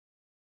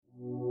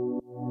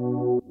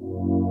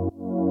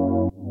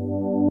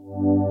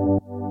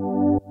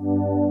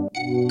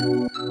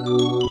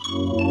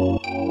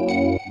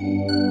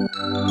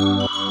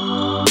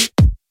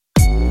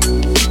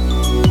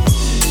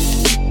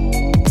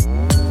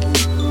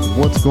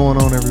What's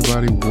going on,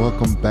 everybody?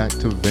 Welcome back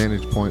to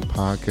Vantage Point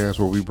Podcast,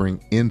 where we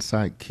bring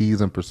insight, keys,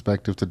 and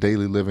perspective to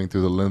daily living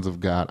through the lens of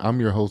God.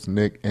 I'm your host,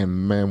 Nick,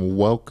 and man,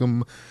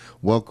 welcome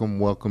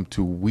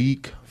to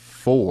week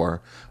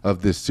 4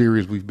 of this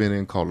series we've been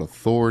in called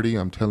Author-ity.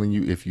 I'm telling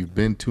you, if you've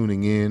been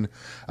tuning in,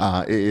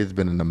 it's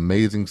been an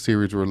amazing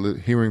series. We're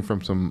hearing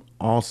from some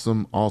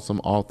awesome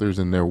authors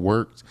and their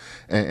works,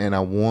 and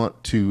I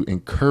want to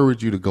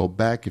encourage you to go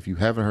back. If you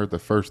haven't heard the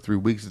first 3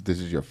 weeks, if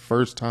this is your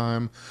first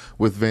time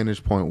with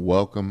Vantage Point,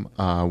 welcome.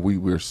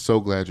 We're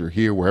so glad you're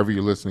here wherever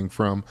you're listening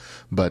from.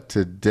 But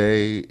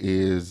today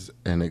is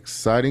an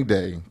exciting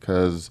day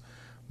because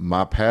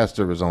my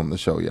pastor is on the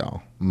show,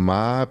 y'all.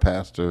 My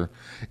pastor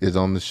is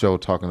on the show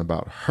talking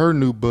about her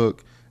new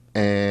book.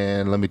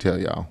 And let me tell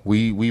y'all,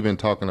 we've been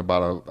talking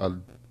about a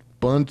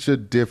bunch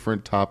of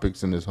different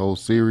topics in this whole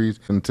series.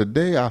 And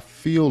today I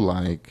feel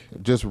like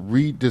just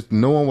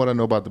knowing what I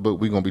know about the book,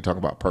 we're going to be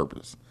talking about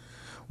purpose.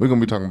 We're going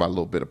to be talking about a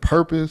little bit of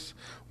purpose.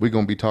 We're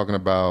going to be talking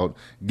about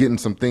getting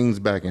some things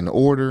back in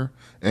order.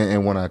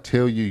 And when I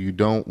tell you, you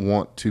don't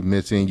want to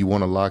miss in, you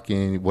want to lock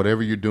in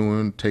whatever you're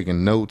doing,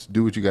 taking notes,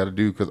 do what you got to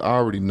do. Because I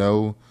already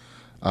know,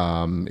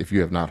 if you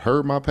have not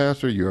heard my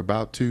pastor, you're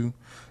about to.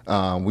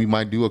 We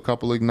might do a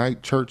couple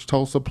Ignite Church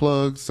Tulsa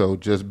plugs. So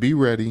just be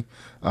ready.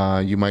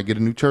 You might get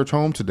a new church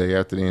home today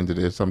after the end of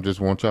this. I just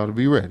want y'all to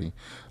be ready.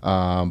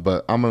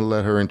 But I'm going to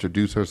let her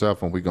introduce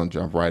herself and we're going to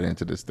jump right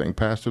into this thing.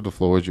 Pastor, the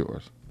floor is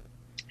yours.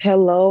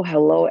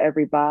 Hello,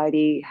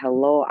 everybody.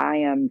 Hello, I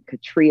am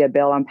Katria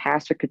Bell. I'm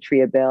Pastor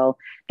Katria Bell,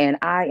 and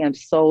I am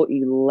so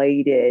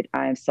elated.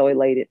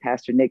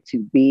 Pastor Nick, to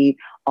be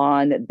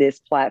on this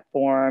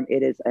platform.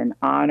 It is an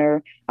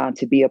honor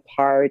to be a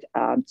part,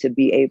 to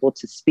be able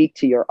to speak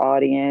to your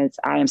audience.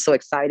 I am so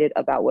excited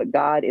about what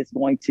God is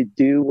going to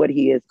do, what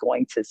he is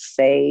going to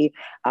say.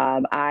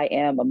 I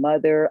am a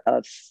mother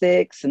of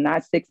 6,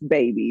 not 6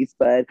 babies,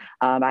 but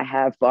I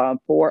have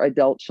 4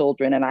 adult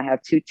children and I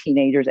have 2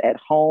 teenagers at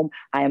home.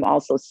 I am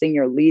also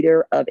senior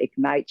leader of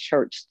Ignite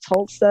Church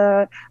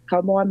Tulsa.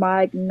 Come on,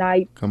 my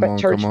Ignite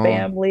Church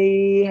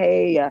family.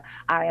 Hey,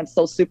 I am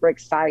so super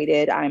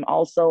excited. I'm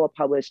also a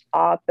published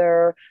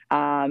author,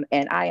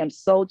 and I am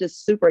so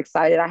just super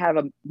excited. I have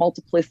a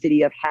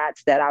multiplicity of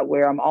hats that I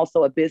wear. I'm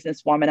also a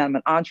businesswoman. I'm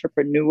an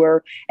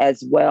entrepreneur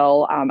as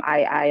well.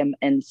 I am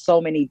in so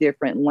many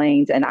different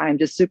lanes, and I'm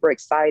just super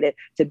excited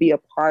to be a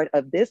part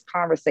of this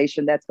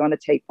conversation that's going to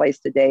take place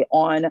today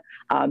on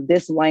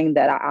this lane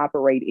that I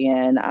operate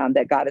in,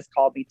 that God has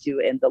called me to,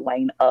 in the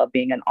lane of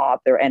being an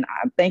author. And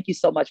thank you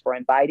so much for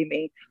inviting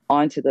me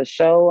onto the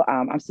show.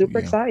 I'm super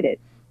excited.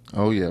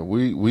 Oh yeah,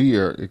 we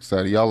are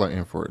excited. Y'all are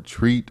in for a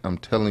treat. I'm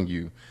telling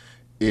you.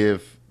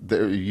 If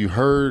you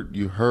heard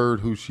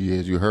who she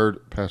is, you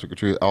heard Pastor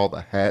Katria, all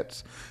the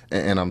hats,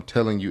 and I'm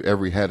telling you,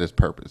 every hat is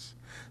purpose.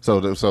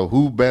 So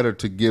who better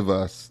to give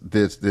us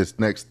this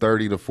next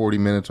 30 to 40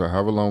 minutes or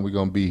however long we're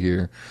going to be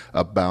here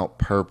about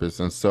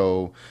purpose. And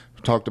so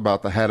we talked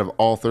about the hat of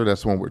author.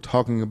 That's what we're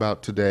talking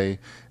about today.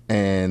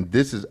 And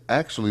this is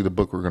actually the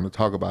book we're going to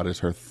talk about. Is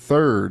her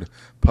 3rd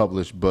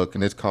published book,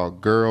 and it's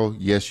called Girl,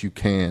 Yes You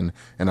Can.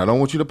 And I don't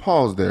want you to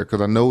pause there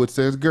because I know it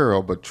says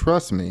girl, but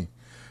trust me,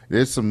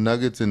 there's some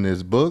nuggets in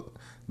this book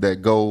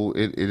that go,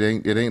 it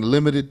ain't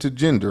limited to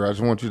gender. I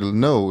just want you to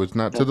know it's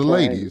not to the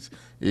ladies.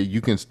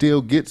 You can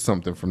still get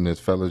something from this,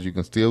 fellas. You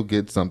can still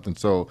get something.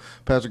 So,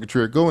 Pastor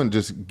Katria, go and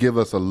just give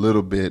us a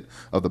little bit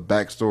of the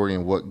backstory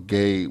and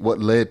what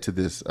led to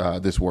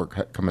this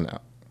work coming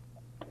out.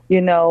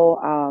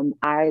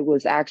 I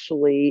was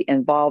actually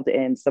involved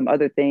in some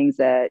other things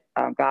that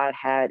God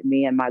had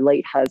me and my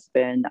late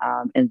husband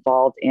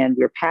involved in.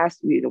 We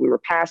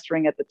were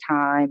pastoring at the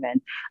time,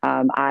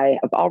 and I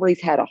have always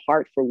had a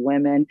heart for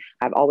women.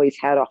 I've always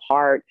had a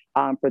heart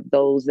for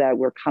those that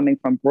were coming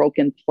from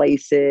broken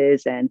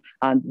places and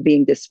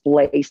being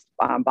displaced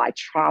by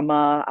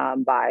trauma,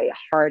 by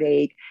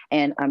heartache.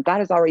 And God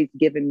has always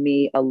given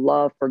me a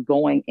love for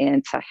going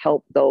in to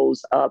help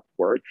those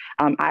upward.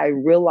 I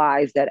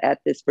realized that at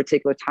this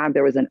particular time,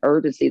 there was an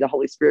urgency. The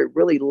Holy Spirit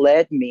really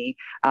led me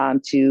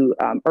to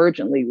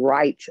urgently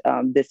write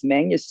this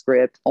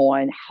manuscript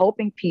on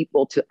helping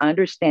people to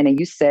understand, and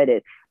you said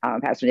it,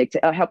 Pastor Nick,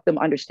 to help them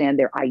understand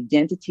their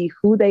identity,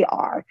 who they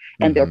are,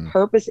 and their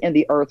purpose in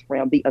the earth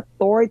realm, the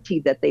authority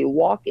that they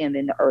walk in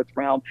the earth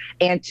realm,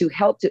 and to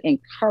help to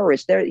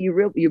encourage.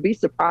 You'd be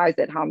surprised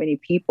at how many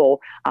people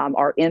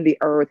are in the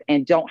earth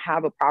and don't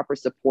have a proper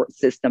support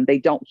system. They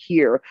don't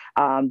hear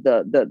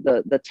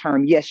the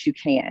term, yes, you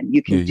can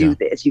do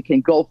this, you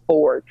can go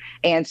forward.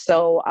 And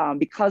so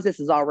because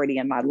this is already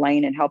in my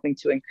lane and helping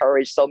to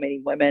encourage so many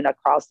women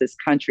across this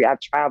country,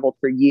 I've traveled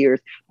for years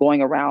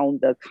going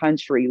around the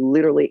country,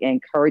 literally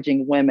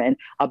encouraging women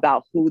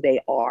about who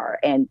they are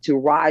and to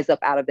rise up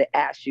out of the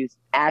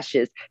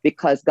ashes,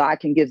 because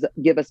God can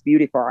give us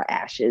beauty for our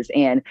ashes,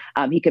 and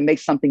he can make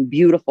something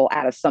beautiful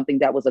out of something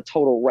that was a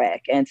total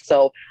wreck. And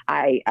so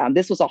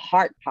this was a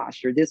heart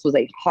posture. This was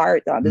a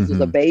heart, this was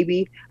a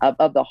baby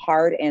of the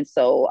heart. And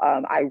so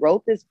I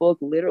wrote this book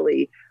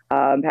literally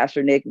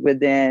Pastor Nick,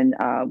 within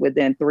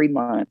 3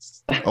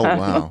 months. Oh,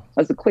 wow.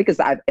 As the quickest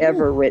I've Whew.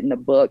 ever written a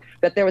book.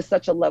 But there was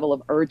such a level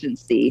of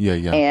urgency, Yeah,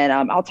 yeah. and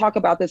I'll talk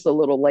about this a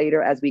little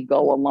later as we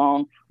go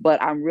along.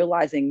 But I'm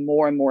realizing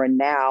more and more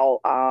now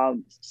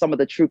some of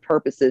the true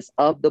purposes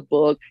of the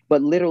book.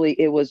 But literally,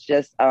 it was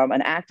just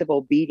an act of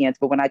obedience.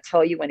 But when I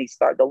tell you, when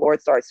the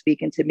Lord started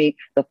speaking to me,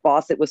 the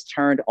faucet was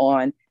turned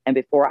on, and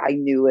before I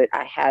knew it,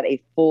 I had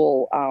a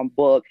full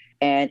book.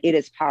 And it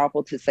is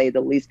powerful, to say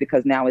the least,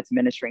 because now it's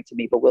ministering to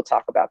me. But we'll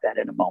talk about that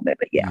in a moment.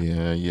 But yeah.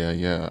 Yeah, yeah,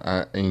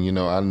 yeah. And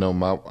I know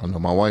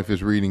my wife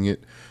is reading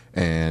it,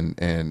 and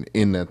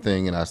in that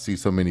thing, and I see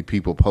so many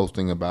people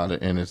posting about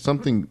it, and it's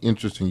something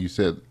interesting you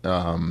said,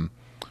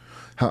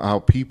 how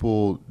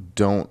people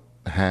don't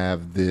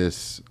have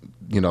this,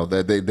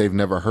 that they've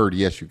never heard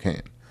yes you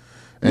can.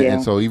 And Yeah.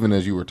 so even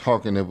as you were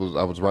talking, I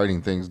was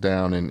writing things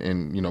down,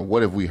 and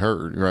what have we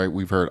heard, right?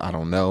 We've heard I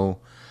don't know.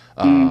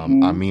 I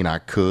Mm-hmm. mean, I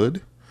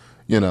could.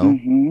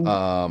 Mm-hmm.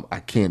 I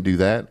can't do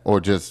that. Or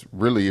just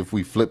really, if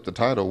we flip the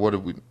title, what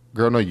if we,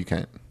 girl, no, you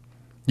can't.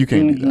 You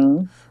can't do that.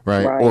 Mm-hmm.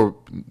 Right. Right. Or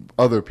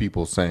other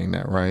people saying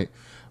that. Right.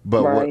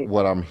 But what, Right.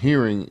 what I'm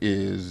hearing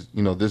is,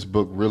 this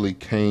book really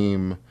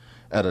came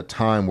at a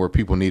time where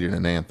people needed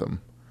an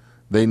anthem.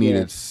 They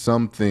needed Yes.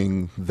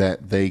 something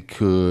that they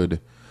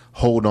could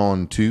hold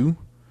on to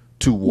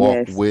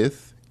walk Yes.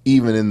 with,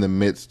 even in the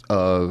midst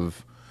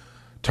of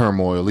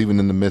turmoil, even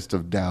in the midst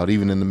of doubt,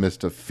 even in the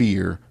midst of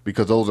fear,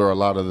 because those are a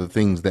lot of the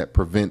things that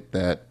prevent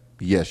that.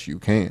 Yes, you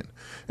can.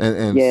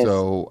 And Yes.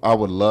 so I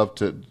would love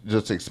to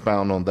just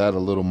expound on that a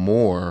little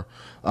more.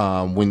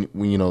 When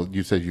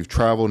you said you've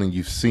traveled and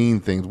you've seen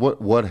things,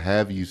 what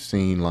have you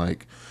seen,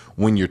 like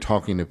when you're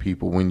talking to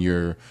people, when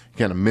you're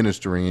kind of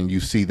ministering and you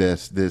see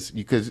this,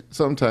 because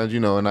sometimes,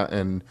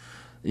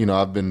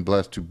 I've been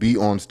blessed to be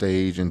on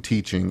stage and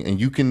teaching, and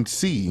you can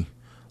see,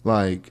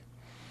 like,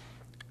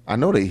 I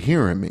know they're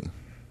hearing me.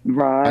 I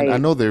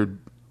Right. know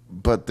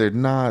but they're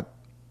not.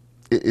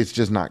 It's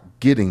just not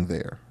getting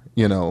there.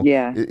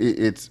 Yeah.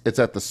 It's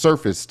at the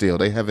surface still.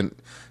 They haven't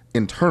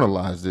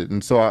internalized it,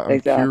 and so I'm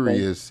Exactly.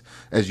 curious,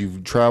 as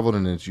you've traveled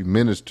and as you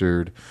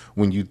ministered,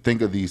 when you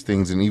think of these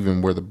things, and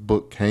even where the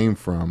book came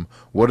from,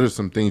 what are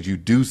some things you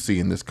do see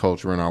in this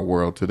culture in our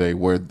world today,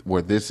 where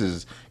this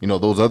is,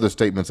 those other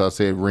statements I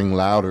said ring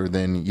louder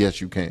than yes,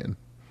 you can.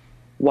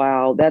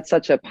 Wow, that's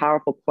such a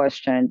powerful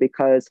question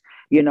because,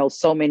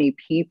 so many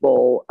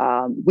people,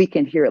 we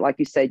can hear it. Like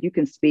you said, you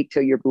can speak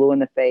till you're blue in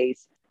the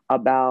face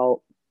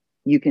about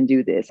you can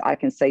do this. I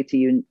can say to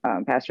you,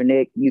 Pastor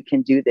Nick, you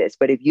can do this.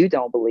 But if you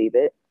don't believe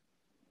it,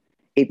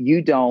 if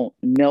you don't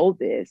know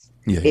this,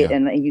 Yeah, yeah.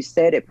 and you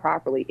said it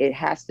properly, it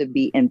has to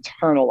be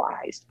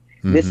internalized.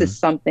 This Mm-hmm. is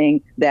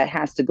something that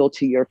has to go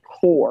to your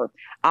core.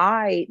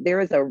 There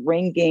is a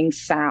ringing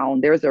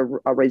sound, there's a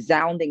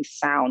resounding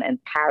sound and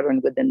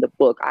pattern within the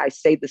book. I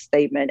say the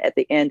statement at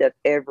the end of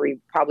every,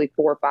 probably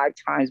 4 or 5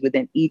 times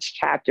within each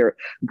chapter.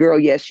 Girl,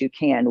 yes, you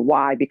can.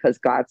 Why? Because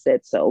God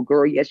said so.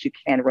 Girl, yes, you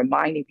can.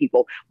 Reminding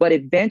people, but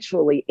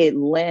eventually it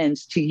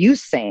lends to you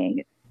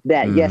saying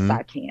that, yes, Mm-hmm.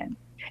 I can,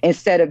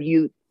 instead of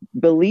you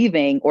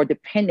believing or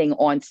depending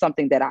on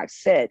something that I've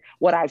said.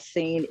 What I've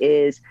seen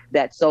is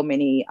that so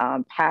many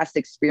past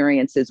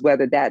experiences,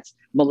 whether that's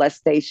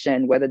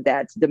molestation, whether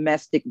that's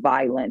domestic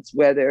violence,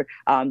 whether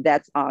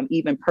that's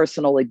even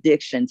personal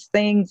addictions,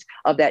 things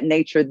of that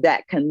nature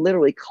that can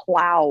literally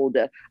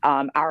cloud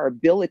our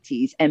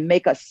abilities and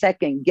make us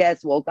second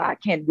guess, well, God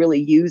can't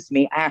really use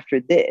me after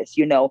this.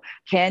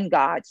 Can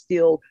God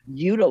still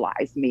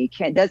utilize me?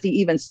 Does he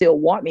even still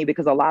want me?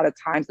 Because a lot of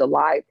times the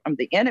lie from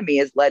the enemy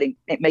is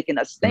making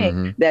us think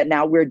Mm-hmm. that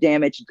now we're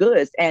damaged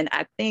goods. And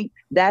I think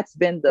that's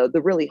been the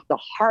really the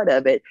heart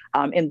of it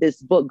in this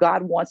book.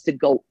 God wants to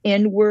go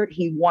inward.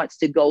 He wants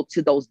to go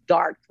to those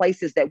dark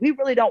places that we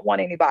really don't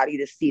want anybody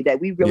to see, that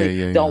we Yeah, really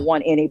yeah, yeah. don't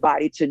want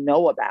anybody to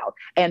know about.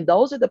 And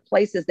those are the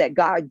places that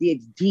God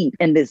digs deep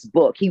in this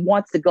book. He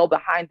wants to go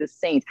behind the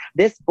scenes.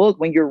 This book,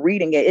 when you're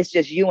reading it, it's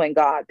just you and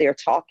God. They're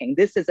talking.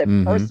 This is a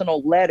Mm-hmm.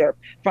 personal letter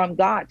from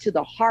God to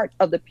the heart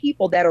of the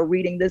people that are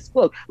reading this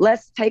book.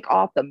 Let's take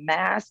off the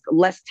mask.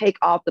 Let's take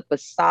off the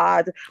facade.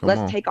 Come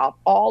Let's on. take off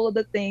all of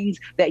the things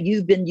that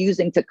you've been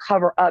using to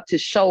cover up, to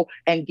show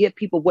and give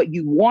people what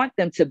you want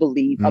them to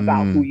believe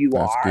about who you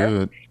That's are,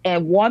 good.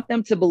 and want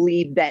them to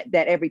believe that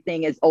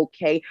everything is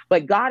okay.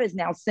 But God is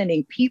now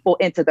sending people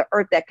into the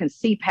earth that can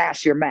see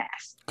past your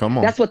mask. Come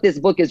on. That's what this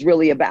book is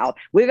really about.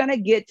 We're going to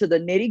get to the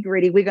nitty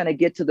gritty. We're going to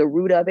get to the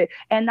root of it.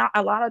 And not,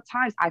 a lot of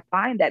times I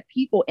find that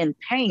people in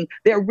pain,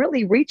 they're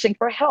really reaching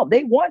for help.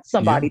 They want Yeah.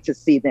 somebody to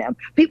see them.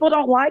 People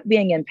don't like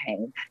being in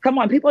pain. Come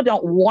on. People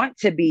don't want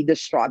to be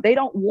distraught. They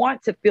don't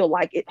want to feel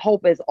like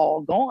hope is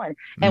all gone.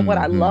 And what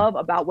I Mm-hmm. love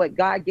about what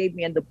God gave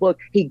me in the book,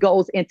 he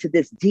goes into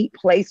this deep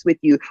place with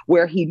you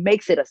where he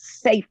makes it a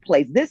safe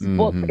place. This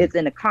book Mm-hmm. is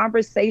in a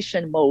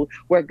conversation mode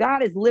where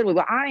God is literally,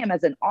 where I am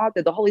as an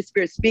author, the Holy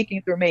Spirit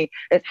speaking through me.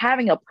 that's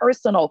having a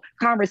personal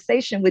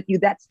conversation with you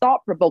that's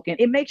thought provoking.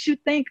 It makes you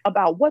think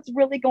about what's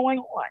really going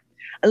on.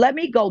 Let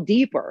me go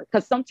deeper,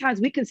 because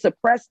sometimes we can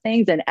suppress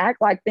things and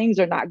act like things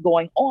are not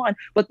going on.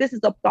 But this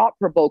is a thought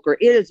provoker.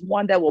 It is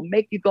one that will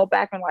make you go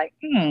back and like,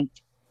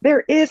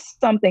 there is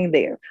something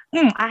there.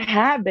 I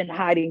have been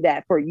hiding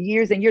that for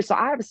years and years. So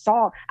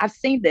I've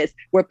seen this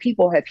where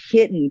people have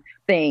hidden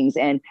things,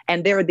 and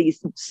there are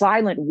these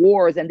silent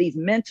wars and these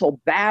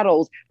mental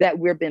battles that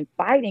we've been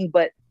fighting,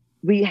 but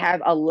we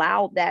have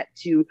allowed that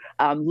to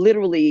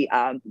literally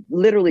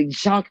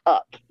junk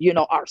up,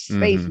 our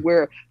space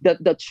where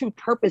the true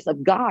purpose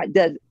of God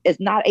is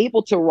not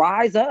able to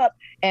rise up,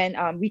 and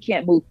we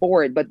can't move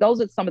forward. But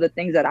those are some of the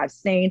things that I've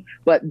seen.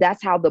 But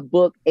that's how the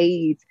book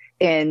aids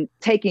in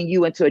taking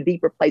you into a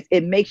deeper place.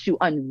 It makes you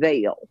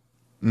unveil.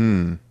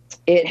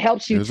 It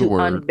helps you to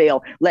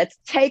unveil. Let's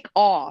take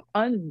off,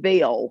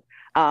 unveil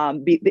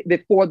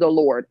before the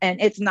Lord.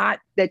 And it's not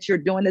that you're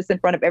doing this in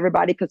front of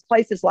everybody, because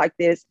places like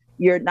this,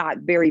 you're not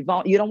very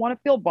you don't want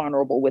to feel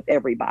vulnerable with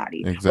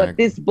everybody. Exactly. But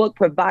this book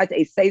provides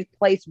a safe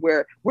place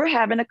where we're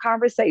having a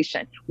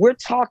conversation, we're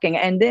talking,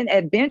 and then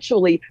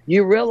eventually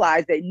you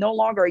realize that no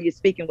longer are you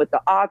speaking with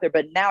the author,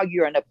 but now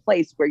you're in a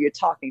place where you're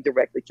talking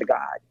directly to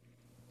God.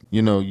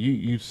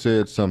 You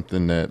said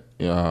something that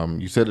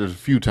you said it a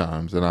few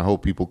times, and I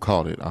hope people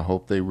caught it. I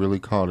hope they really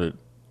caught it.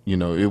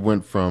 It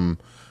went from,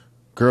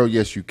 girl,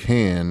 yes, you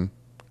can,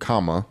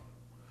 comma,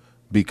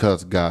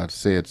 because God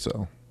said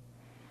so.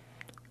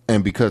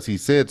 And because he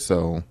said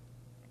so,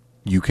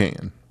 you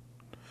can.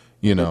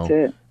 That's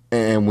it.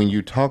 And when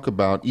you talk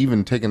about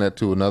even taking that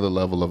to another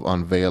level of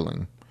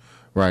unveiling,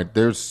 right?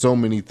 There's so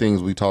many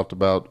things we talked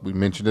about. We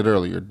mentioned it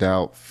earlier: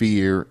 doubt,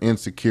 fear,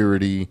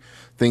 insecurity,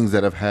 things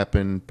that have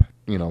happened,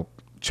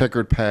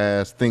 checkered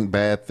past, think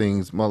bad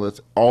things,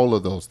 all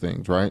of those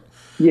things, right?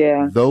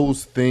 Yeah.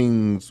 Those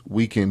things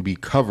we can be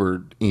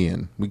covered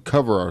in. We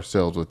cover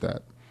ourselves with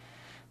that.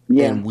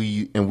 Yeah. And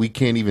we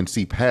can't even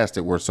see past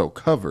it. We're so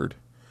covered.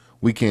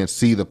 We can't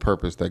see the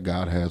purpose that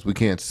God has. We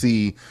can't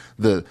see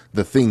the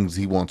things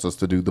he wants us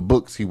to do, the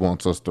books he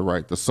wants us to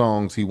write, the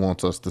songs he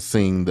wants us to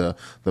sing, the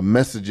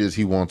messages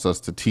he wants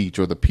us to teach,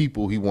 or the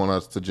people he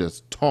wants us to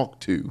just talk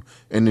to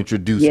and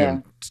introduce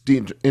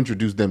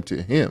them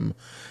to him.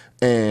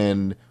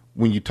 And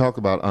when you talk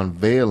about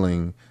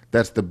unveiling,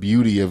 that's the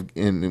beauty of,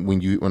 and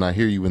when I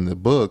hear you in the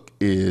book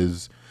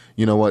is,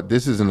 you know what,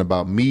 this isn't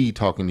about me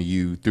talking to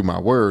you through my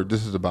word.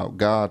 This is about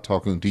God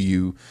talking to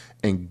you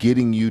and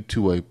getting you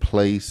to a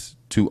place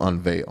to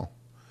unveil.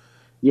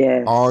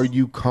 Yes. Are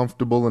you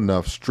comfortable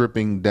enough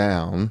stripping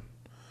down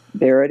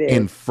there it is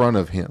in front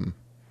of him?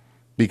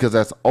 Because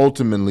that's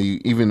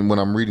ultimately, even when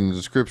I'm reading the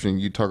description,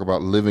 you talk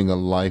about living a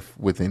life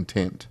with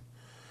intent.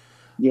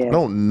 Yes. I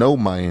don't know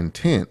my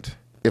intent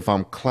if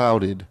I'm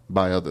clouded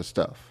by other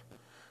stuff.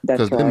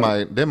 That's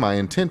right. then my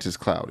intent is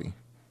cloudy.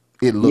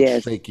 It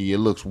looks shaky. It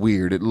looks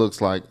weird. It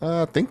looks like,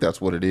 I think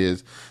that's what it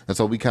is. And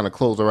so we kind of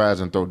close our eyes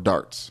and throw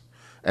darts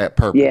at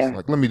purpose. Yeah.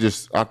 Like,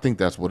 I think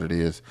that's what it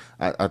is.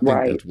 I think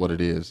Right. that's what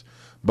it is.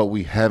 But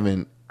we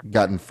haven't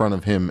got in front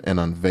of him and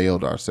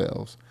unveiled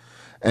ourselves.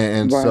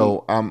 And Right.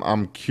 so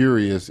I'm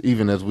curious,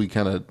 even as we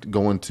kind of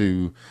go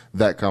into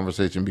that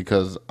conversation,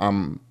 because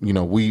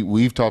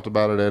we've talked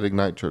about it at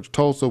Ignite Church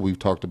Tulsa. We've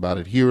talked about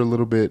it here a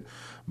little bit,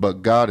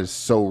 but God is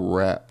so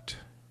wrapped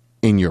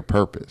in your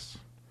purpose.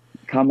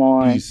 Come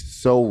on. He's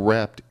so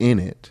wrapped in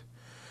it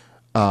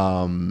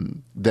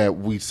that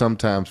we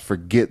sometimes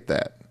forget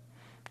that,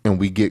 and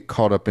we get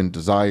caught up in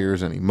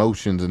desires and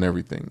emotions and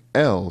everything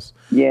else.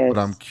 Yes. But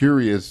I'm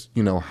curious,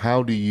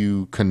 how do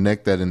you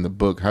connect that in the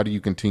book? How do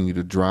you continue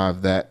to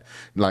drive that,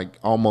 like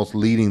almost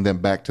leading them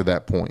back to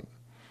that point?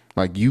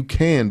 Like, you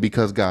can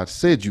because God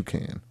said you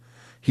can.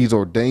 He's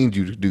ordained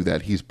you to do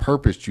that. He's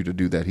purposed you to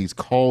do that. He's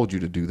called you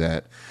to do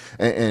that.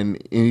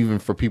 And even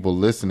for people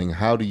listening,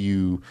 how do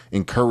you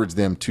encourage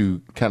them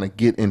to kind of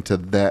get into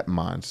that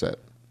mindset?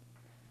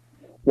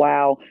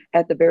 Wow.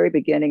 At the very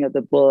beginning of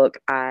the book,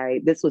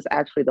 this was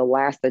actually the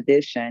last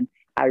edition.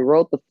 I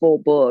wrote the full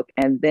book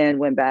and then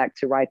went back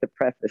to write the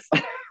preface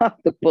of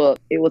the book.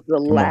 It was the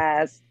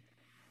last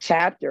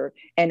chapter,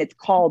 and it's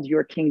called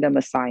Your Kingdom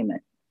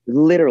Assignment.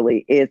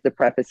 Literally is the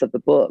preface of the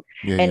book.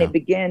 It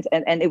begins,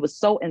 and it was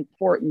so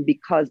important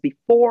because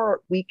before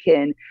we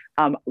can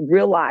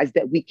realize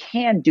that we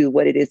can do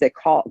what it is that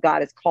God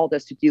has called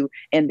us to do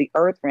in the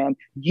earth realm,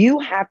 you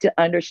have to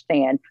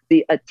understand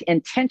the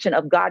intention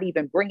of God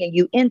even bringing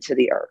you into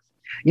the earth.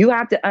 You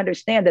have to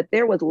understand that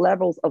there was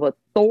levels of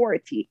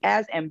authority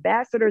as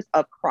ambassadors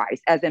of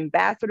Christ, as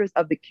ambassadors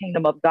of the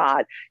kingdom of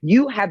God.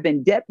 You have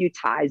been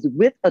deputized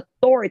with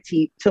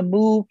authority to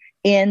move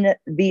in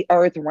the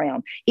earth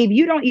realm. If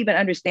you don't even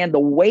understand the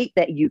weight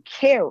that you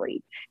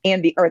carry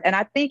in the earth, and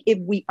I think if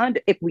we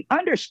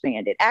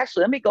understand it,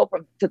 actually, let me go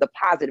to the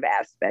positive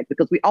aspect,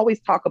 because we always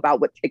talk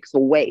about what takes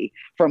away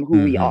from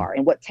who we are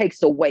and what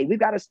takes away. We've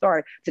got to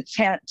start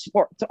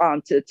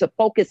to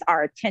focus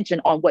our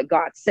attention on what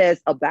God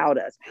says about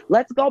us.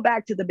 Let's go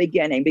back to the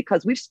beginning,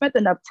 because we've spent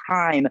enough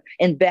time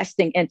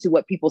investing into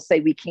what people say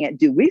we can't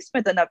do. We've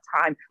spent enough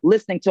time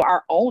listening to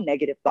our own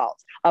negative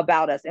thoughts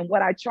about us. And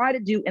what I try to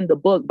do in the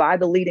book, by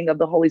the leading of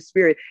the Holy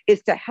Spirit,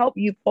 is to help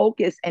you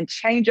focus and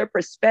change your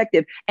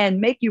perspective and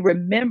make you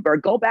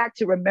go back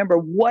to remember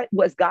what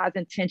was God's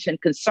intention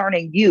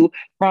concerning you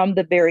from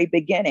the very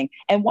beginning.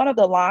 And one of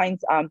the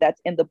lines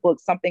that's in the book,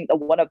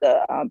 one of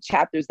the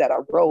chapters that I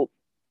wrote,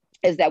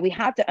 is that we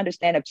have to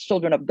understand, as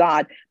children of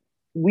God,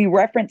 we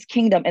reference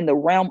kingdom in the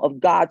realm of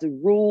God's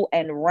rule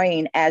and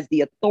reign as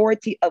the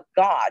authority of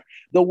God.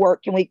 The word,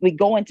 we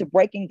go into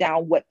breaking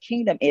down what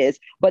kingdom is,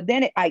 but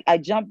then I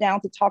jump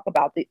down to talk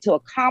about to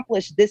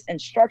accomplish this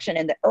instruction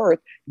in the earth,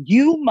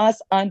 you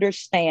must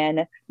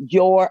understand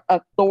your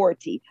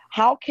authority.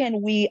 How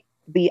can we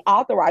be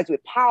authorized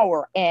with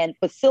power and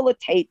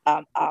facilitate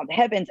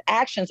heaven's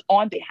actions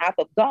on behalf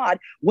of God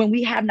when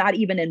we have not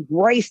even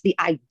embraced the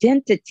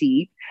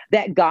identity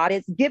that God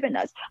has given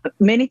us?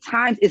 Many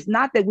times it's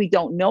not that we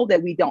don't know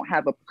that we don't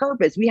have a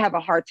purpose. We have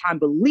a hard time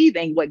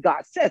believing what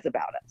God says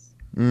about us.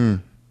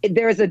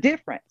 There is a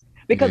difference,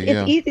 because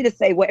it's easy to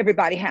say, well,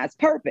 everybody has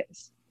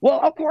purpose. Well,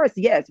 of course,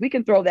 yes, we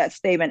can throw that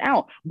statement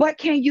out, but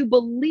can you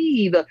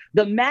believe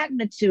the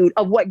magnitude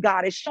of what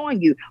God is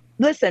showing you?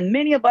 Listen,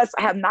 many of us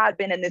have not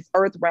been in this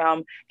earth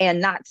realm and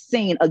not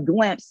seen a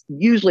glimpse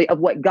usually of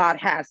what God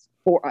has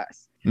for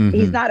us.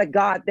 He's not a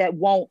God that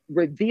won't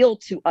reveal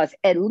to us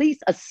at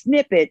least a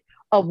snippet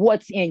of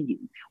what's in you.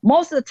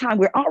 Most of the time,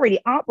 we're already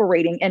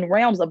operating in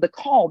realms of the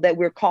call that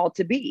we're called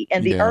to be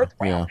in the earth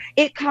realm.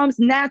 It comes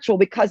natural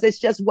because it's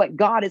just what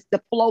God is,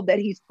 the flow that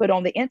he's put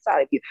on the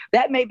inside of you.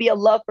 That may be a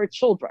love for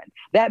children.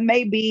 That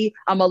may be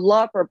a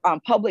love for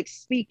public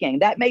speaking.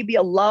 That may be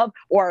a love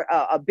or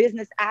a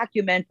business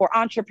acumen for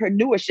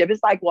entrepreneurship.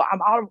 It's like, well,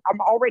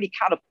 I'm already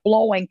kind of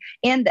flowing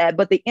in that,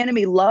 but the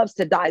enemy loves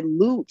to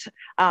dilute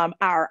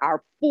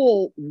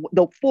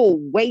the full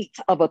weight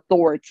of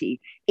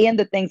authority in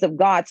the things of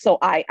God. So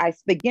I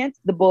begin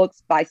the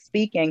books by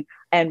speaking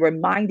and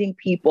reminding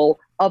people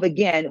of,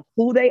 again,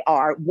 who they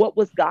are, what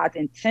was God's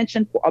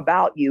intention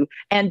about you,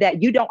 and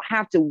that you don't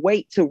have to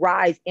wait to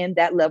rise in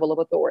that level of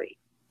authority.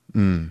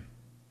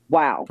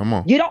 Wow. Come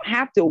on. You don't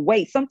have to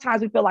wait.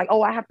 Sometimes we feel like,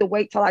 oh, I have to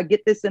wait till I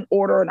get this in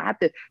order and I have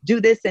to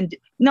do this.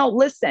 No,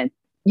 listen,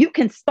 you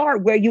can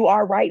start where you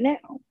are right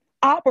now,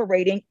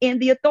 operating in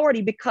the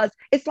authority, because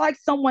it's like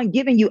someone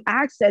giving you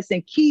access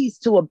and keys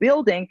to a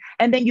building,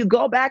 and then you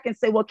go back and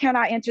say, well, can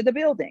I enter the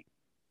building?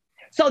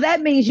 So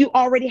that means you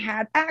already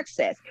have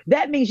access.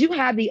 That means you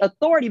have the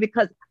authority,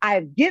 because I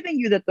have given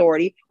you the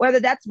authority,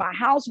 whether that's my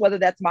house, whether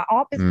that's my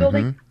office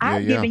building.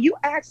 I've given you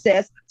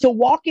access to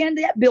walk in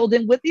that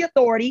building with the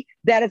authority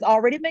that has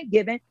already been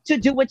given to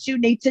do what you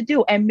need to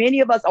do. And many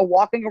of us are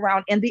walking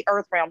around in the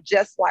earth realm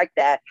just like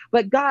that.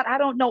 But God, I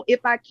don't know if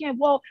I can.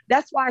 Well,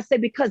 that's why I say,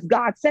 because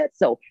God said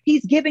so.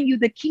 He's giving you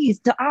the keys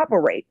to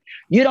operate.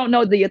 You don't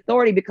know the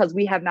authority because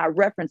we have not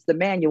referenced the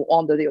manual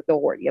on the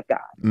authority of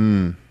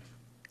God.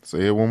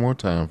 Say it one more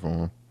time for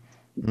him.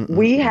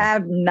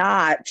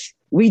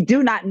 We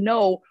do not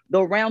know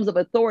the realms of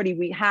authority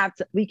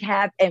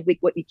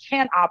what we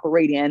can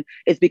operate in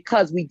is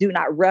because we do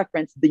not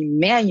reference the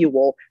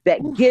manual that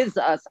gives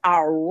us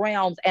our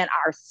realms and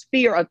our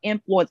sphere of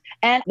influence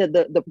and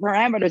the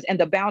parameters and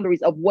the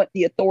boundaries of what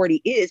the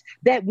authority is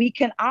that we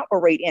can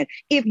operate in.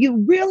 If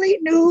you really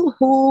knew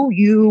who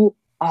you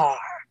are.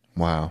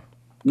 Wow.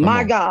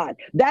 My God,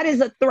 that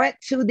is a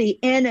threat to the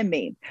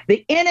enemy.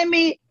 The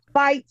enemy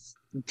fights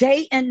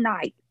day and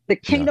night. The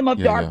kingdom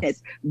of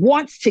darkness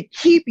wants to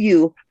keep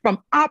you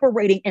from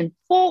operating in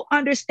full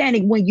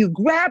understanding. When you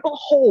grab a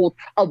hold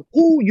of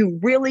who you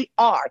really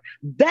are,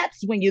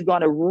 that's when you're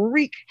going to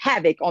wreak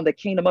havoc on the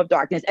kingdom of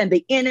darkness. And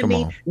the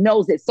enemy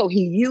knows it. So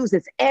he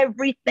uses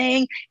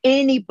everything,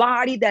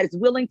 anybody that is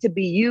willing to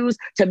be used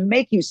to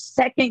make you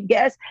second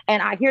guess.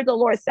 And I hear the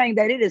Lord saying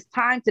that it is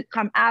time to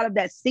come out of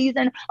that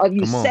season of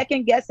you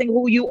second guessing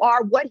who you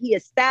are, what he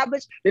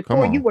established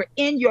before you were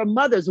in your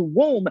mother's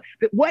womb,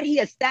 what he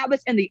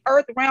established in the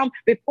earth realm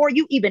before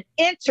you even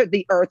entered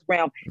the earth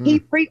realm. He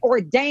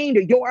preordained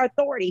your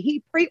authority.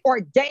 He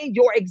preordained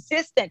your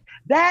existence.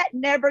 That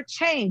never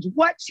changed.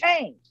 What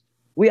changed?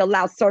 We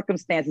allow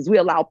circumstances, we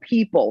allow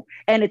people,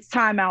 and it's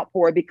time out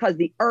for it, because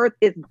the earth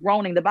is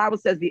groaning. The Bible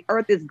says the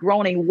earth is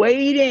groaning,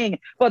 waiting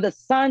for the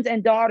sons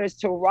and daughters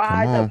to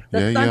rise up,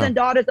 the sons and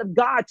daughters of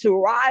God to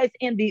rise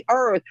in the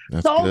earth.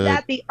 That's so good.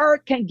 That the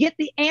earth can get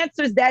the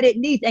answers that it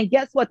needs. And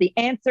guess what? The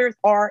answers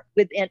are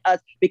within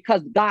us,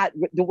 because God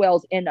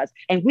dwells in us.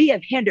 And we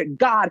have hindered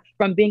God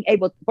from being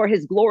able, for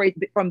his glory,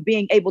 from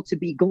being able to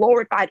be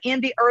glorified in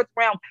the earth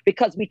realm,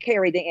 because we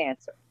carry the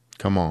answer.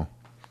 Come on.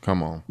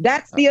 Come on.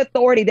 That's the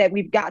authority that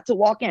we've got to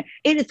walk in.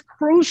 It is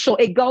crucial.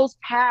 It goes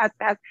past,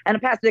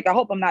 and Pastor Dick, I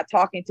hope I'm not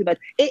talking too much.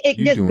 It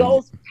You just doing it.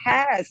 goes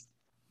past.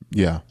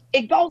 Yeah.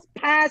 It goes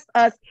past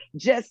us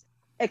just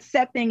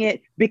accepting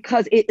it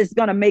because it is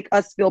going to make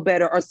us feel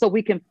better, or so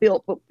we can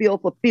feel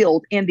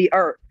fulfilled in the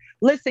earth.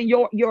 Listen,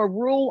 your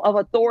rule of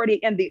authority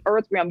in the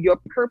earth realm, your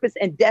purpose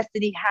and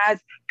destiny has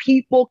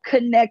people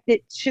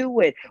connected to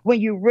it. When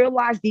you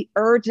realize the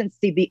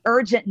urgency, the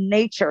urgent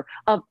nature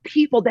of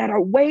people that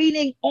are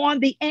waiting on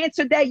the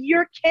answer that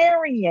you're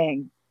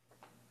carrying,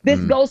 this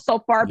goes so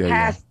far Yeah, yeah.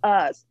 past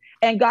us.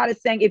 And God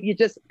is saying, if you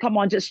just come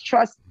on, just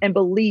trust and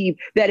believe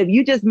that if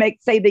you just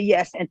say the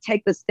yes and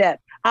take the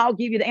step, I'll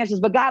give you the answers.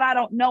 But God, I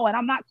don't know, and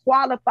I'm not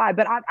qualified,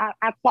 but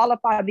I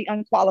qualify the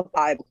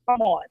unqualified.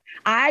 Come on.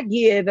 I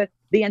give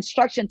the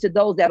instruction to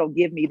those that'll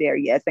give me their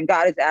yes. And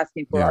God is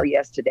asking for Yeah. our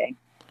yes today.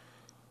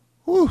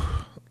 Whew.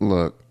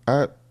 Look,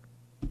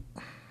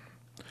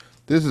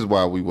 this is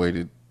why we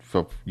waited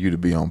for you to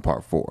be on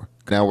part 4.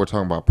 Now we're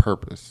talking about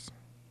purpose.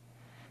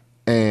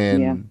 Yeah.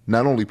 And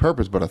not only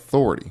purpose, but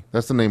authority.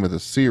 That's the name of the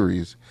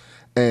series.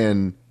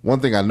 And one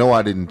thing I know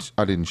I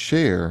didn't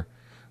share,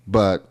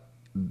 but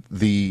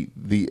the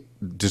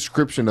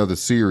description of the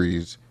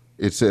series,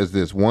 it says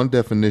this: one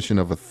definition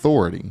of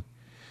authority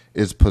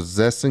is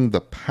possessing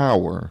the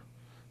power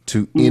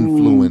to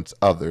influence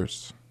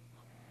others,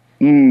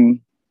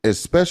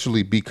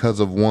 especially because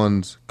of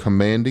one's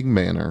commanding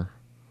manner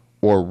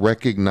or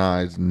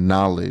recognized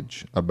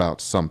knowledge about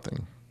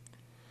something.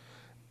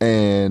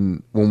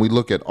 And when we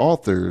look at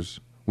authors,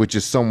 which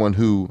is someone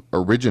who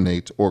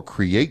originates or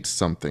creates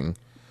something,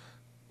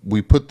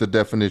 we put the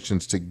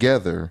definitions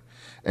together,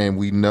 and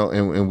we know,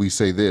 and we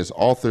say this: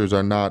 authors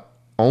are not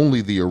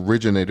only the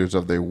originators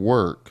of their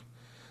work,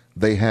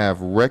 they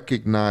have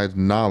recognized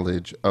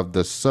knowledge of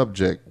the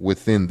subject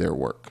within their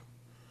work.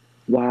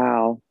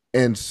 Wow.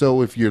 And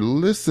so if you're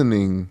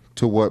listening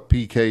to what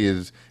PK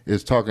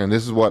is talking,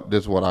 this is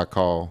what I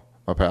call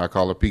her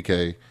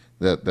PK,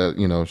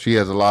 that she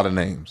has a lot of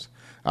names.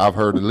 I've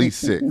heard at least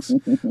 6,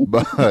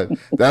 but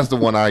that's the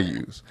one I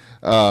use.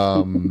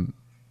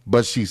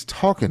 But she's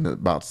talking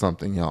about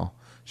something, y'all.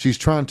 She's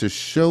trying to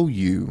show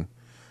you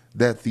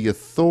that the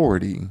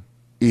authority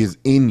is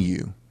in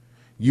you.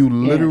 You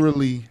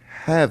literally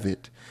have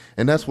it.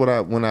 And that's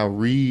what when I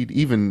read,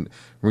 even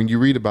when you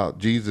read about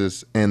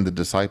Jesus and the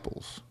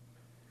disciples,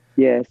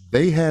 Yes.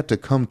 they had to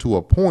come to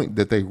a point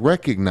that they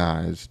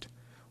recognized,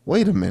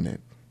 wait a minute,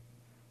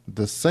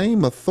 the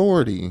same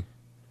authority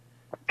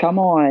Come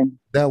on.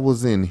 that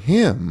was in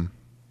him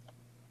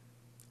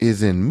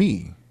is in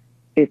me.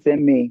 It's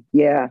in me.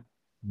 Yeah.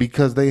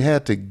 Because they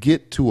had to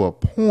get to a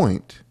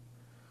point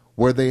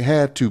where they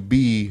had to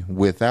be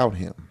without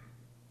him.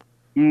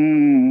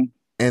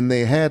 And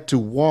they had to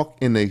walk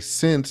in a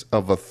sense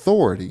of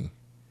authority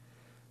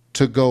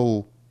to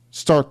go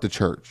start the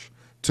church,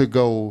 to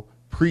go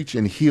preach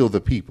and heal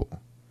the people.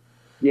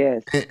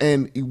 Yes.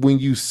 And when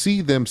you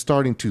see them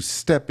starting to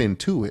step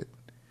into it,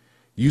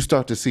 you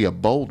start to see a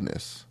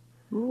boldness.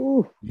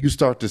 Ooh. You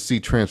start to see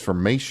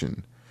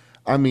transformation.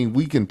 I mean,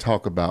 we can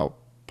talk about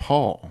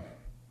Paul.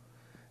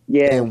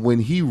 Yes. And when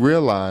he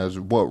realized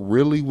what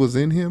really was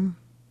in him,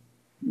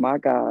 my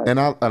God. and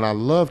I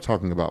love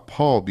talking about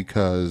Paul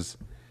because,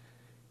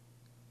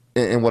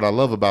 and what I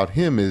love about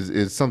him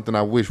is something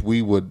I wish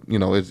we would,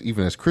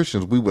 even as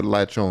Christians, we would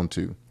latch on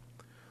to.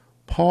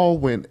 Paul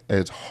went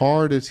as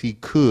hard as he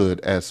could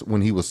as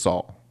when he was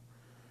Saul.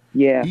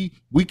 Yeah.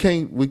 We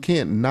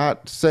can't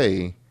not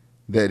say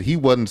that he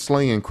wasn't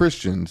slaying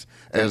Christians,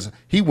 as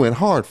he went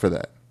hard for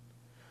that.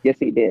 Yes,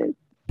 he did.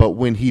 But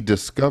when he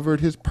discovered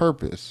his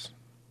purpose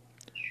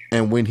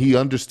and when he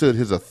understood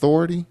his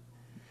authority,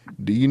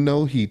 do you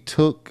know he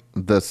took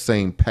the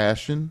same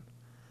passion,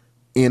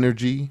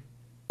 energy,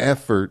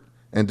 effort,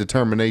 and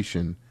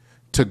determination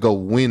to go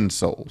win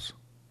souls?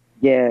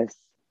 Yes.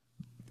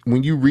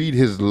 When you read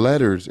his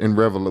letters in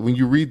Revelation, when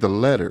you read the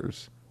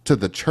letters to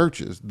the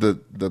churches, the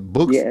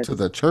books to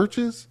the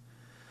churches,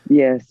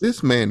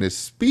 this man is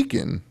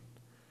speaking.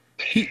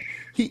 He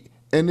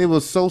and it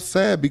was so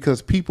sad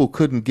because people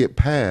couldn't get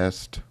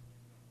past,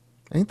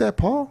 ain't that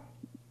Paul?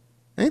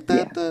 Ain't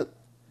that the?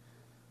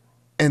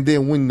 And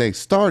then when they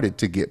started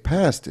to get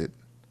past it,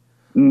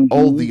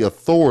 the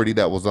authority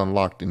that was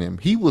unlocked in him,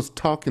 he was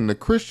talking to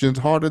Christians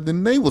harder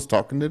than they was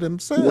talking to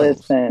themselves.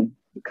 Listen,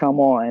 come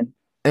on.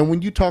 And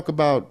when you talk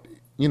about,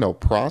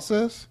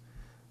 process,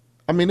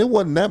 I mean, it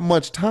wasn't that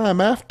much time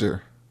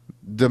after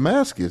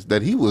Damascus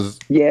that he was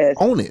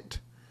on it.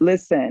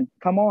 Listen,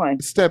 come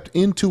on. Stepped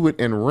into it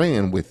and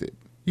ran with it.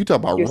 You talk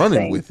about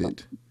running with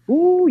it.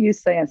 Ooh, you're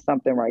saying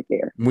something right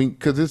there.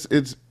 Because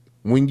it's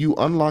when you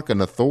unlock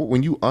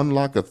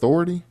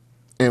authority,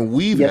 and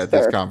we've had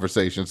this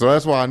conversation. So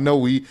that's why I know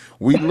we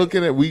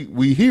looking at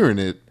we hearing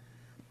it.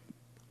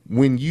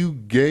 When you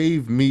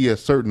gave me a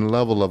certain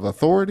level of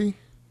authority,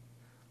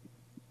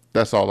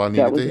 that's all I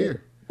needed to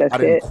hear. I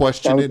didn't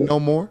question it no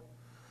more.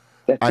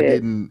 I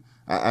didn't.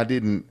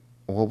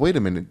 Well, wait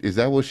a minute. Is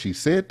that what she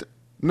said?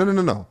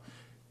 No.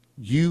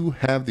 You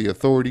have the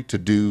authority to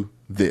do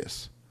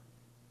this.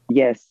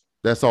 Yes.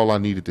 That's all I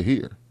needed to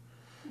hear.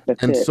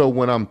 That's And it. so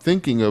when I'm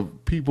thinking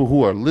of people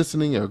who are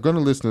listening or going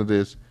to listen to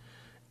this,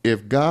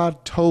 if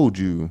God told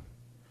you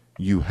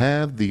you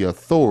have the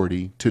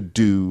authority to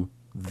do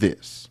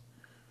this,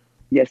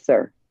 Yes,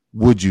 sir.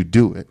 would you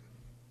do it?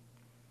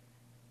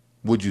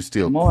 Would you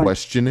still Come on.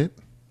 question it?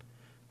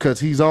 Because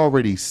he's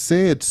already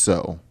said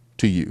so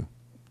to you.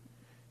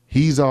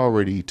 He's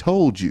already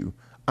told you,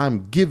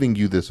 I'm giving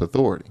you this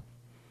authority.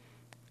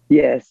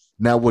 Yes.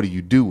 Now, what do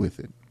you do with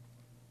it?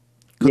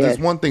 Because it's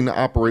Yes. one thing to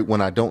operate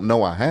when I don't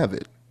know I have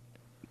it,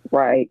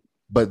 Right.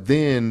 but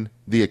then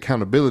the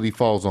accountability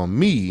falls on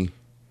me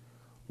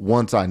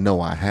once I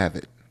know I have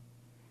it.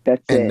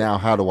 That's And it. now,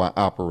 how do I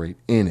operate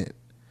in it?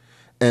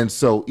 And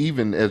so,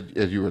 even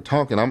as you were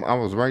talking, I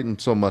was writing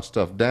so much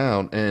stuff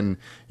down, and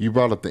you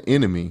brought up the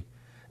enemy.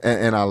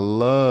 And I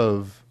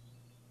love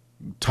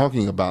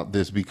talking about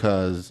this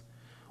because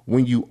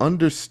when you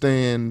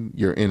understand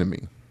your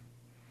enemy,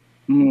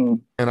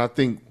 Mm. and I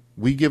think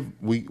we give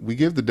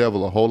the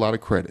devil a whole lot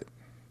of credit,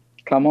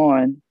 Come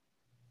on.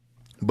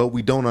 but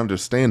we don't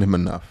understand him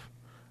enough.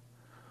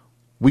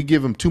 We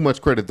give him too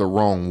much credit the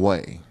wrong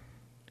way.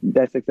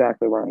 That's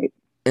exactly right.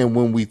 And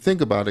when we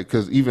think about it,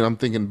 because even I'm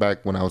thinking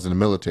back when I was in the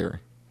military,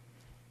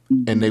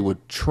 and they Hmm.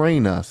 would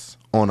train us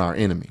on our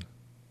enemy.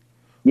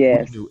 We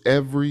Yes. knew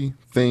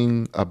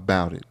everything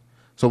about it.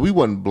 So we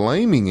wasn't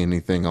blaming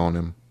anything on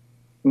him,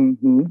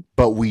 Hmm.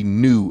 but we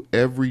knew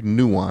every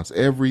nuance,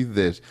 every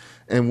this.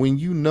 And when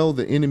you know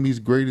the enemy's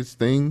greatest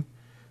thing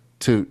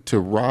to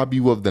rob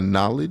you of the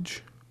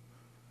knowledge,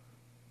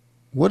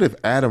 what if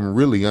Adam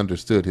really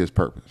understood his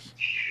purpose?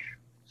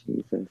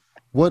 Jesus.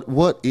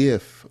 What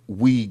if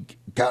we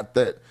got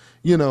that,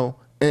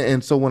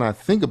 and so when I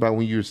think about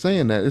when you're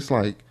saying that, it's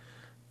like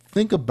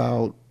think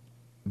about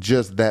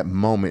just that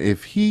moment.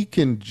 If he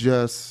can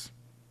just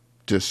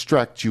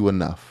distract you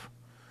enough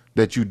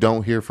that you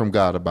don't hear from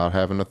God about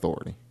having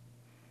authority.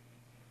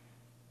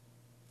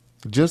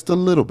 Just a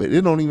little bit.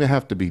 It don't even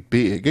have to be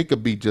big. It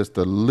could be just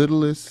the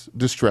littlest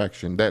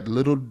distraction, that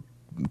little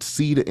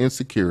seed of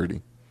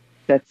insecurity,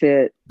 That's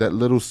it. that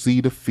little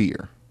seed of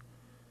fear.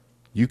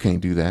 You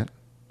can't do that.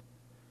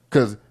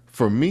 Cuz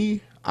for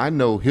me, I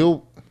know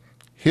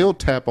he'll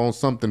tap on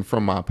something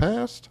from my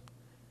past.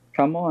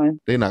 Come on.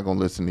 They're not going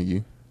to listen to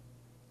you.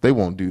 They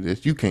won't do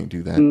this. You can't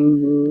do that.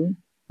 Hmm.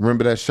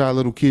 Remember that shy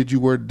little kid you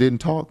were didn't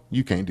talk?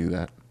 You can't do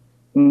that.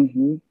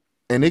 Hmm.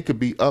 And it could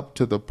be up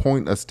to the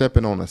point of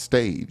stepping on a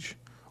stage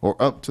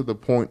or up to the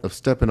point of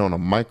stepping on a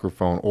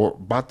microphone or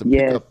about to pick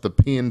Yes. up the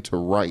pen to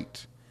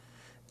write,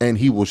 and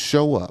he will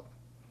show up.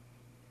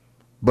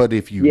 But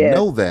if you Yes.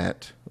 know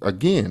that,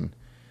 again,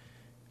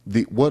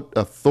 the what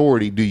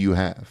authority do you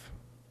have?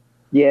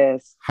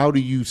 Yes. How do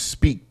you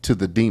speak to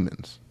the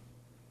demons?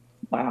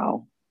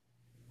 Wow.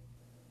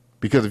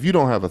 Because if you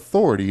don't have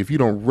authority, if you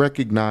don't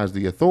recognize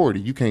the authority,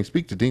 you can't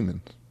speak to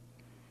demons.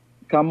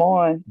 Come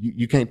on.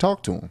 You can't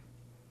talk to them.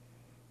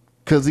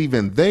 Because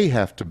even they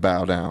have to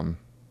bow down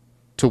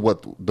to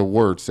what the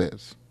word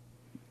says.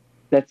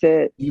 That's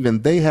it.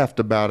 Even they have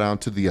to bow down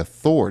to the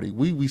authority.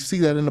 We see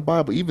that in the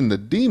Bible. Even the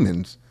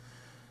demons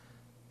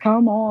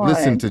Come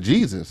listen on. to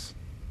Jesus.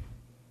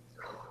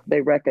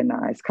 They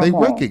recognize. They Come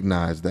on.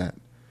 recognize that.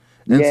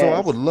 And so I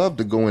would Yes. love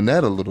to go in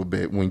that a little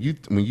bit when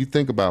you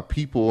think about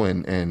people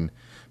and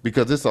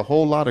because it's a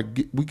whole lot of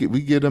we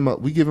give him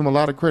a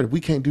lot of credit. We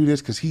can't do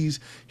this because he's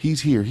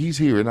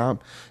here, and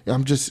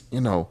I'm just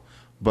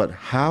But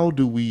how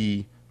do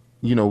we,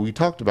 we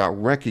talked about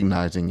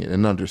recognizing it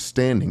and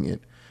understanding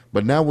it,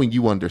 but now when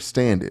you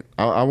understand it,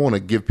 I want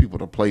to give people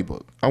the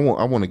playbook. I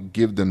want to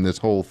give them this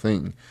whole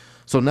thing.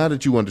 So now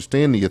that you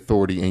understand the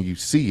authority and you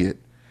see it,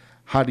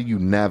 how do you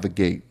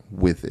navigate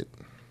with it?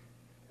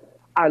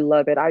 I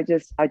love it. I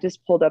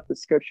just pulled up the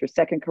scripture,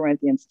 2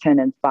 Corinthians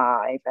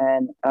 10:5,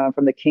 and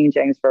from the King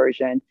James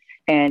Version.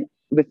 And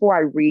before I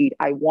read,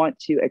 I want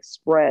to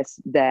express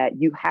that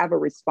you have a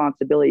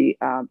responsibility.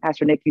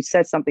 Pastor Nick, you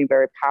said something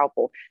very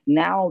powerful.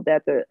 Now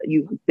that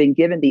you've been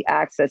given the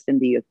access and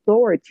the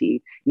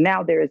authority,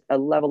 now there is a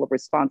level of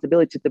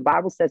responsibility. The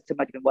Bible says too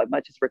much and what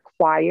much is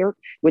required,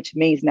 which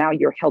means now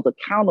you're held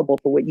accountable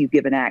for what you've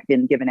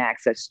been given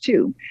access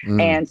to.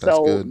 And That's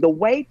so good. the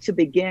way to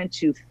begin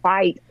to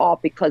fight off,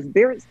 because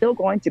there is still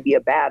going to be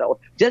a battle,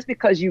 just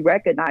because you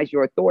recognize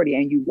your authority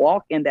and you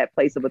walk in that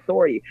place of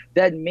authority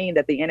doesn't mean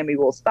that the enemy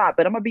will stop.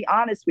 But I'm going to be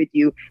honest with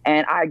you,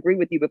 and I agree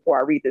with you before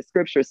I read the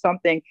scripture,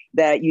 something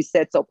that you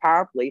said so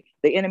powerfully.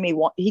 The enemy,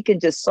 he can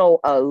just sow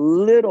a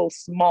little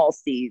small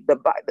seed.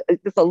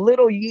 Just a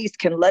little yeast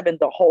can leaven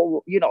the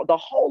whole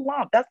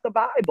lump. That's the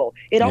Bible.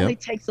 It only Yep.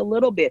 takes a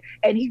little bit.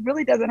 And he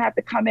really doesn't have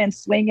to come in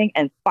swinging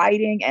and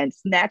fighting and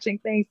snatching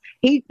things.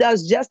 He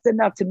does just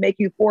enough to make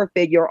you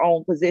forfeit your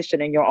own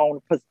position and your own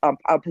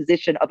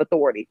position of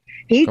authority.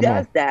 He Come on.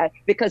 does that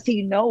because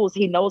he knows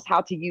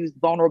how to use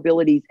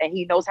vulnerabilities, and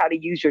he knows how to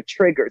use your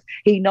triggers.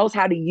 He knows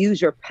how to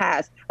use your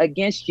past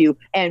against you.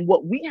 And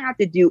what we have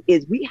to do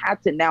is we have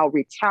to now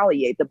retaliate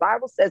retaliate. The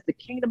Bible says the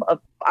kingdom of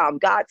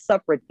God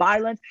suffered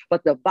violence,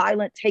 but the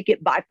violent take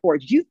it by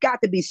force. You've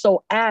got to be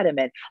so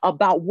adamant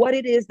about what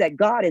it is that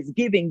God is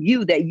giving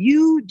you that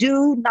you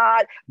do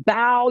not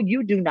bow,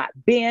 you do not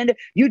bend,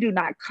 you do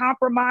not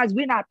compromise.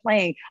 We're not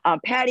playing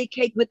patty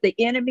cake with the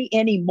enemy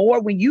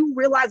anymore. When you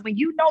realize, when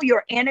you know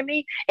your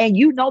enemy and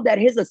you know that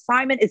his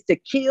assignment is to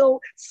kill,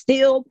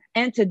 steal,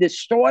 and to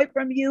destroy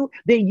from you,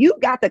 then you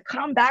got to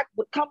come back.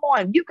 Come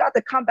on, you got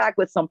to come back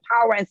with some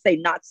power and say,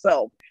 not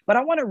so. But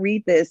I want to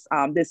read this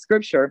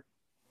scripture.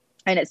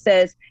 And it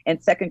says in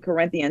 2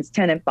 Corinthians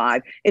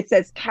 10:5, it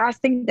says,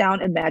 casting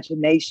down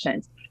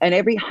imaginations and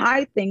every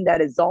high thing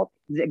that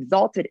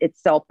exalted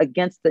itself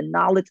against the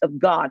knowledge of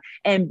God,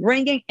 and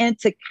bringing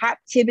into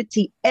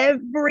captivity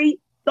every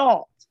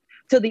thought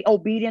to the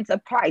obedience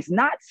of Christ.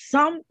 Not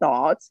some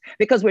thoughts,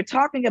 because we're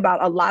talking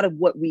about a lot of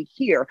what we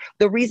hear.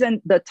 The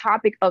reason the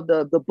topic of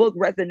the book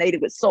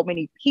resonated with so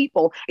many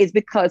people is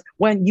because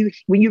when you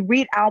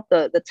read out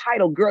the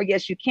title, Girl,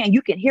 Yes,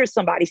 You can hear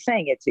somebody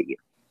saying it to you.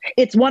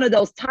 It's one of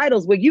those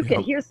titles where you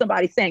can hear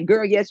somebody saying,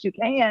 "Girl, yes, you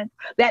can."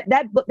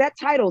 That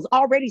title is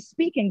already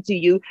speaking to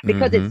you,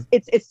 because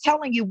it's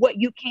telling you what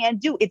you can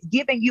do. It's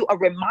giving you a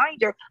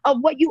reminder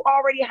of what you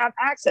already have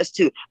access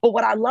to. But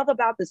what I love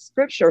about the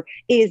scripture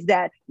is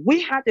that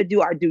we have to do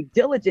our due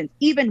diligence,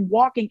 even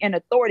walking in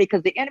authority,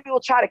 because the enemy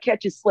will try to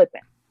catch you slipping.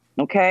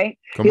 Okay,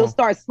 he'll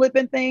start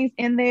slipping things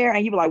in there,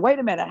 and you'll be like, "Wait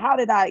a minute, how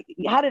did I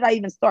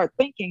even start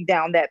thinking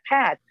down that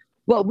path?"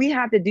 Well, we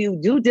have to do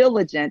due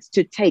diligence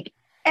to take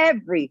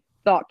every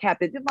thought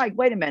captive. It's like,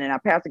 wait a minute now,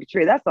 Pastor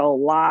Katria, that's a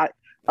lot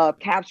of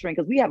capturing,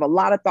 because we have a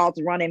lot of thoughts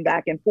running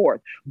back and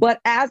forth. But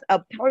as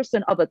a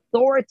person of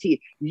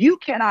authority, you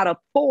cannot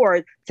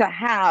afford to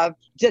have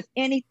just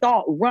any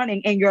thought running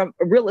in your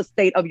real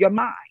estate of your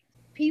mind.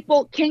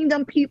 People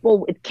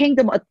with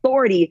kingdom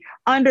authority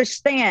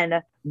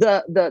understand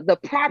the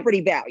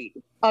property value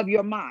of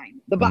your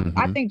mind.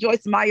 I think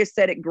Joyce Meyer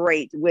said it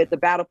great with the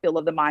battlefield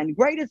of the mind.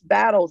 Greatest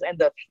battles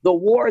and the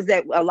wars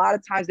that a lot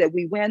of times that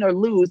we win or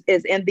lose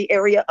is in the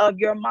area of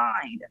your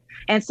mind.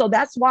 And so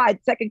that's why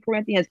 2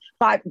 Corinthians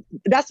 5,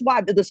 that's why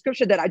the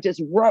scripture that I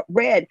just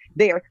read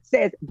there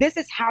says, this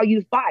is how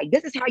you fight.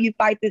 This is how you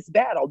fight this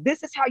battle.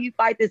 This is how you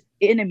fight this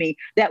enemy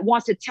that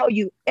wants to tell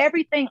you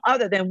everything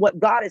other than what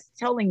God is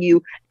telling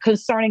you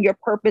concerning your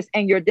purpose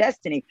and your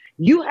destiny.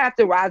 You have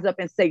to rise up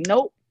and say,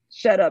 nope.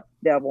 Shut up,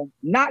 devil.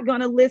 Not going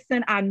to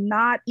listen. I'm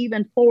not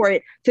even for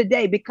it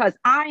today, because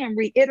I am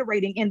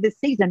reiterating in this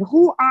season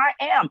who I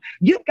am.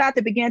 You've got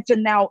to begin to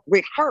now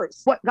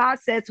rehearse what God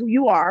says who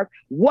you are,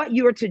 what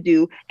you're to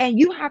do. And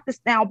you have to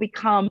now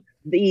become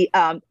the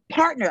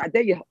partner.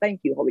 There you go. Thank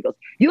you, Holy Ghost.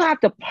 You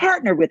have to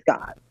partner with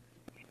God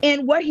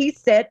in what he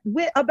said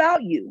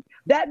about you.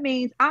 That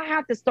means I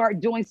have to start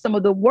doing some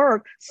of the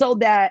work so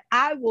that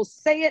I will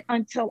say it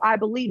until I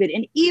believe it.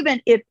 And even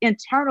if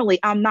internally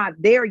I'm not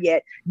there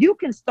yet, you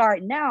can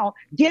start now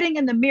getting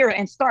in the mirror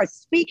and start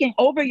speaking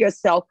over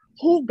yourself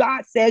who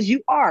God says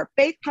you are.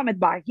 Faith cometh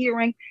by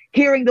hearing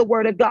the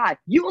word of God.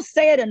 You'll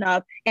say it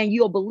enough and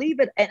you'll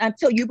believe it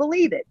until you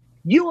believe it.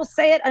 You will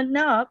say it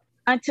enough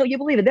until you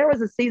believe it. There was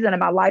a season in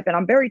my life, and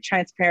I'm very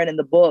transparent in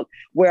the book,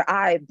 where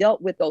I've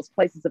dealt with those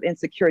places of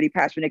insecurity,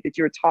 Pastor Nick, that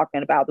you were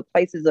talking about, the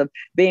places of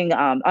being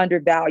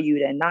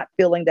undervalued and not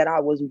feeling that I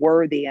was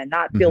worthy and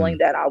not feeling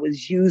that I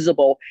was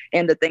usable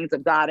in the things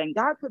of God. And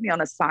God put me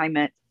on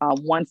assignment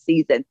one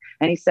season,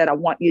 and he said, I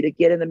want you to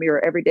get in the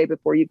mirror every day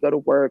before you go to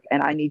work,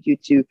 and I need you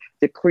to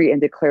decree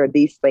and declare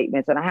these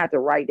statements. And I had to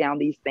write down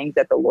these things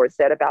that the Lord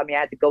said about me.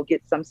 I had to go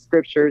get some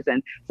scriptures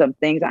and some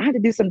things. I had to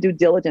do some due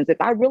diligence. If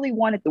I really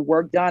wanted the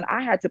work done,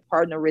 I had to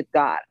partner with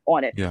God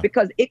on it,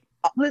 because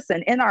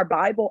listen, in our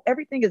Bible,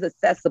 everything is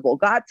accessible.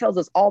 God tells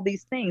us all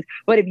these things,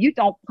 but if you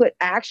don't put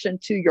action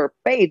to your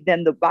faith,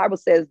 then the Bible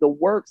says the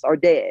works are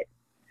dead.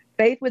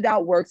 Faith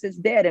without works is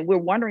dead. And we're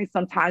wondering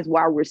sometimes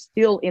why we're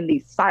still in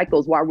these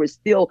cycles, why we're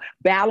still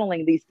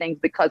battling these things,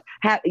 because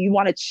you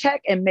want to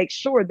check and make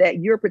sure that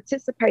you're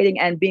participating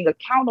and being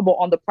accountable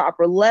on the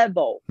proper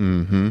level,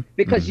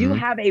 because you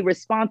have a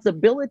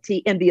responsibility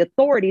in the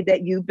authority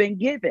that you've been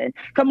given.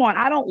 Come on,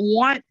 I don't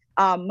want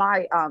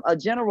a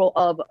general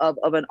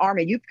of an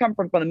army. You've come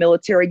from the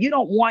military. You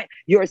don't want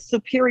your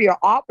superior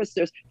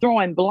officers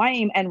throwing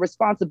blame and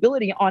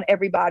responsibility on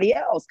everybody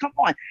else. Come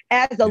on.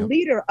 As a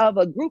leader of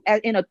a group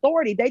in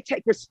authority, they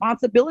take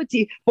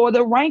responsibility for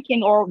the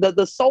ranking or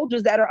the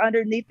soldiers that are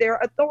underneath their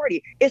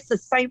authority. It's the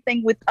same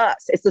thing with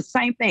us. It's the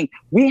same thing.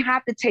 We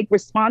have to take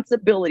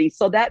responsibility.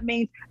 So that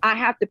means I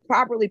have to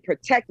properly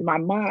protect my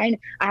mind.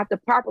 I have to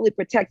properly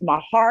protect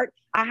my heart.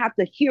 I have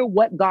to hear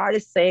what God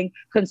is saying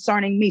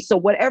concerning me. So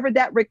whatever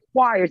that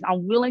requires,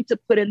 I'm willing to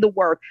put in the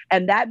work.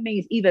 And that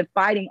means even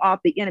fighting off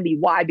the enemy.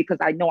 Why? Because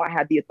I know I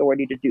have the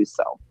authority to do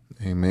so.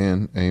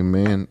 Amen.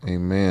 Amen.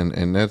 Amen.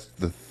 And that's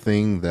the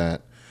thing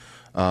that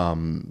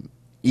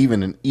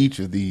even in each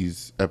of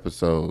these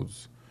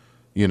episodes,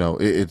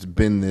 it's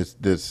been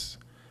this,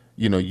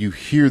 you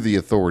hear the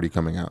authority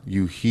coming out.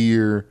 You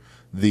hear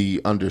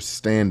the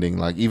understanding,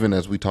 like even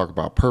as we talk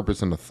about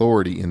purpose and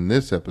authority in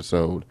this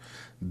episode,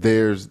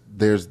 there's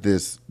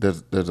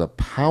a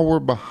power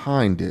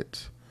behind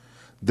it.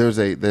 There's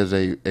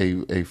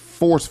a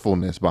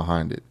forcefulness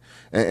behind it.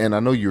 And I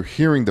know you're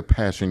hearing the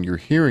passion, you're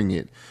hearing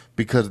it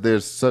because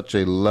there's such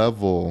a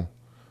level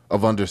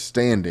of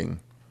understanding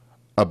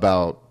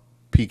about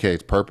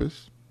PK's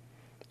purpose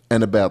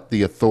and about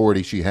the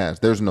authority she has.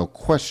 There's no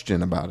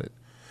question about it.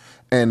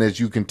 And as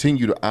you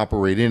continue to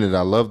operate in it,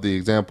 I love the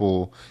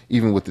example,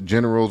 even with the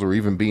generals or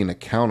even being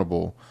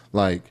accountable.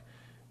 Like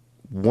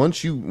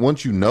once you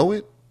know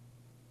it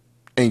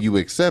and you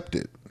accept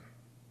it,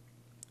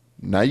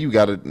 now you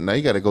gotta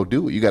go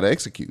do it. You gotta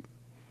execute.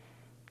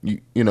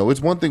 You know,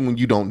 it's one thing when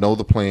you don't know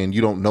the plan,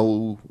 you don't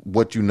know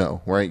what you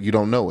know, right? You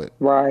don't know it.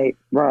 Right,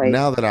 right.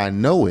 Now that I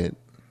know it,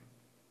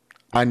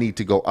 I need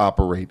to go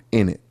operate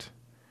in it.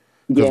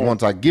 Because Yes,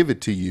 once I give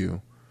it to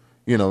you,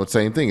 it's the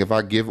same thing. If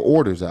I give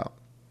orders out,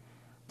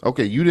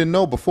 okay, you didn't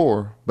know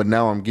before, but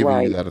now I'm giving you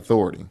right. that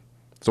authority.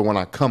 So when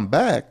I come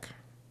back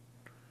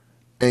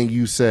and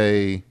you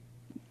say,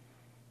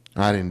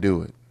 I didn't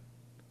do it,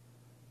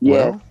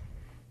 Yes, well,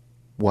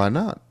 why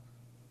not?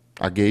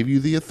 I gave you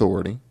the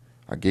authority,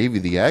 I gave you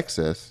the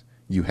access,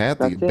 you had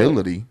the that's it.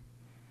 ability.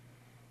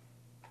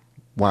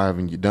 Why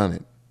haven't you done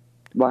it?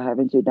 Why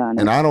haven't you done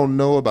And it? I don't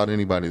know about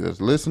anybody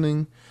that's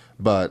listening,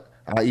 but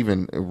I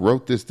even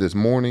wrote this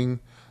morning.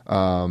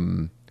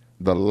 The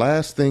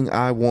last thing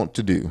I want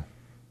to do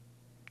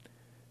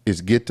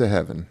is get to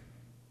heaven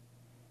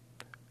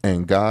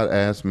and God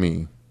asked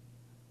me,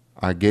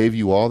 I gave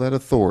you all that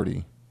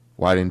authority.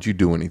 Why didn't you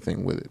do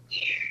anything with it?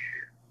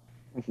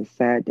 It's a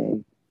sad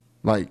day.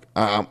 Like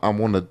I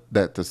wanted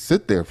that to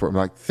sit there for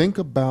like think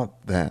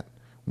about that.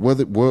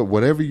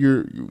 Whatever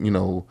you're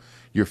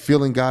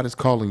feeling God is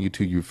calling you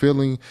to. You're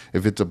feeling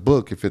if it's a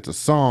book, if it's a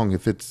song,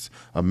 if it's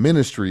a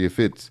ministry, if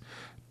it's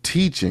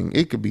teaching,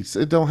 it could be.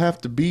 It don't have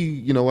to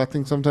be. I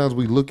think sometimes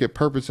we look at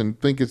purpose and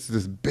think it's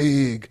this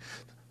big.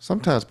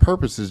 Sometimes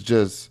purpose is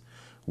just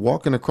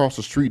walking across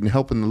the street and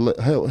helping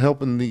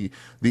the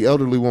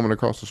elderly woman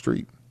across the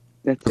street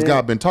That's because it.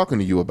 God been talking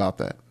to you about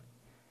that,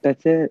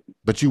 That's it.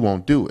 but you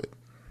won't do it.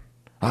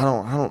 I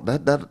don't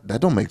that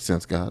don't make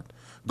sense, God.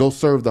 Go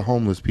serve the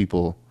homeless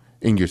people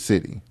in your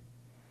city.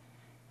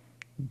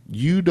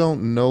 You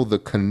don't know the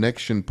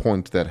connection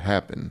points that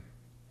happen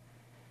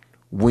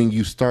when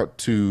you start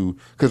to,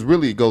 because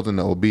really it goes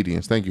into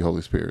obedience. Thank you,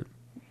 Holy Spirit.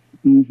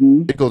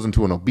 Mm-hmm. It goes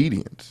into an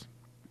obedience.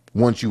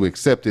 Once you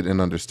accept it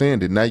and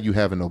understand it, now you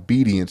have an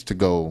obedience to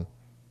go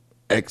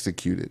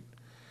execute it.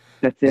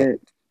 That's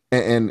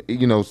And,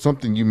 it.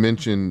 something you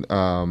mentioned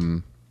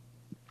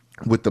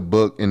with the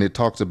book, and it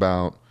talks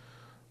about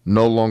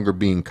no longer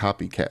being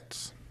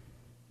copycats.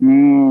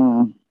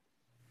 Mm,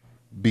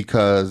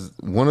 Because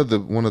one of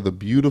the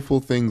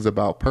beautiful things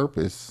about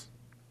purpose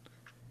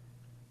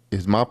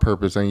is my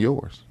purpose and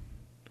yours.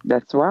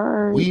 that's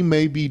right. We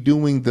may be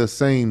doing the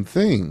same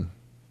thing,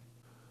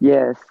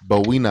 Yes,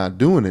 but we not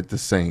doing it the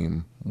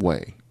same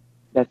way.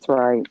 that's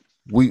right.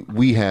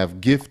 We have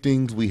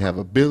giftings, we have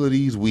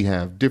abilities, we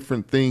have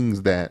different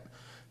things that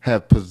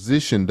have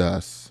positioned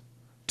us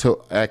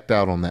to act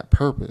out on that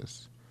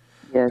purpose.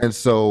 Yes, And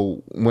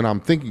so when I'm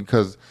thinking,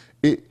 because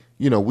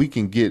we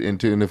can get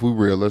into, and if we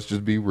real, let's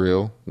just be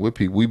real with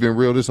people. We've been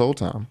real this whole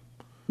time.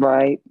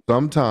 right.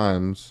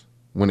 Sometimes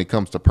when it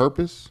comes to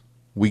purpose,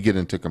 we get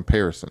into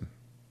comparison.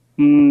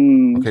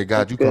 Okay,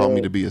 God, That's you called me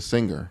good. to be a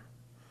singer.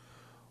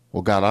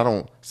 Well,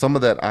 God, some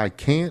of that I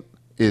can't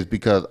is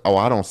because,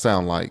 I don't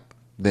sound like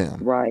them.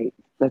 Right.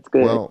 That's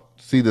good. Well,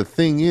 see, the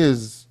thing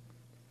is,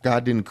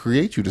 God didn't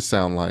create you to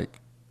sound like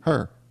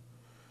her.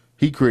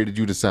 He created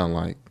you to sound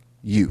like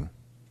you.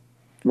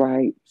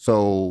 Right.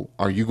 So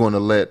are you going to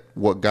let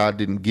what God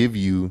didn't give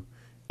you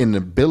in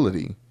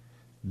ability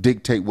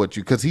dictate what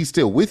you, because he's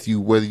still with you,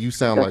 whether you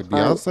sound That's like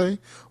right. Beyonce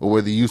or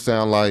whether you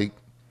sound like,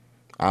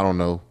 I don't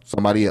know,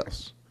 somebody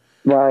else.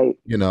 Right.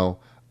 You know,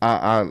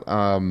 and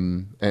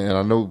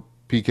I know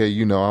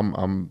PK,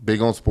 I'm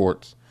big on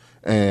sports.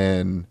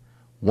 And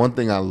one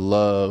thing I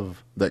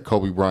love that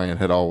Kobe Bryant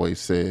had always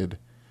said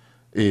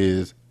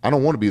is, I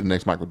don't want to be the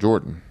next Michael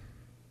Jordan.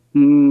 I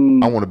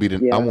Mm, want to be I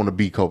yeah. want to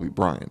be Kobe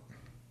Bryant.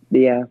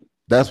 Yeah.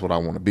 That's what I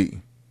want to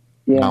be.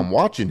 Now Yeah. I'm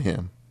watching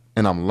him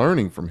and I'm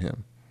learning from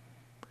him.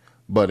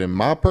 But in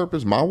my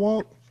purpose, my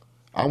walk,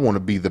 I want to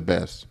be the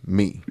best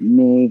me.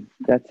 Me.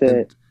 That's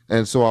it.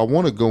 And so I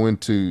want to go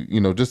into,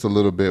 just a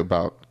little bit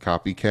about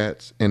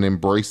copycats and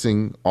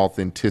embracing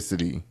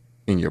authenticity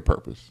in your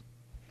purpose.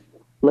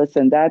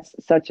 Listen, that's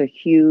such a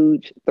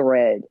huge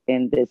thread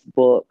in this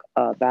book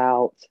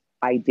about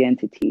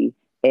identity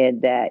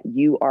and that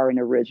you are an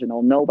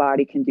original.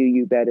 Nobody can do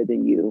you better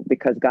than you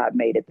because God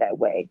made it that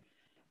way.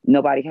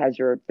 Nobody has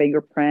your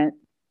fingerprint.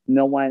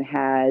 No one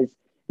has,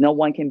 no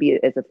one can be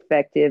as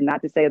effective.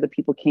 Not to say other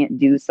people can't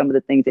do some of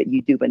the things that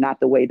you do, but not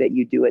the way that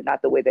you do it,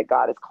 not the way that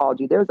God has called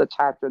you. There's a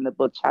chapter in the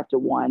book, chapter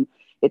one.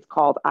 It's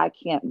called I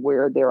Can't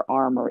Wear Their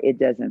Armor. It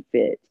doesn't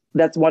fit.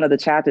 That's one of the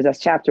chapters. That's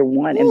chapter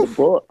one in the Oof.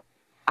 book.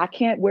 I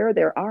can't wear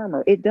their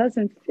armor. It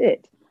doesn't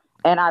fit.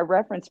 And I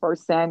reference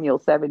First Samuel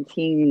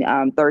 17,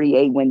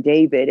 38, when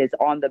David is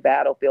on the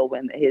battlefield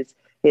when his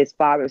his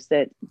father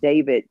sent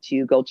David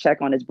to go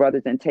check on his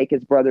brothers and take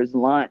his brother's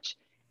lunch.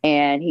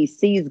 And he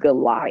sees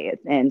Goliath,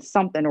 and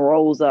something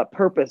rolls up.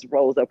 Purpose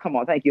rolls up. Come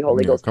on, thank you,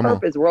 Holy Yeah, Ghost. come on.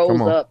 Purpose Come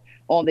rolls on. up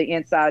on the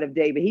inside of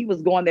David. He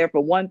was going there for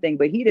one thing,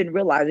 but he didn't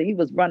realize that he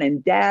was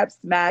running dab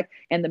smack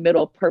in the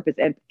middle of purpose.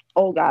 And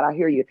oh God, I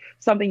hear you.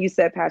 Something you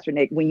said, Pastor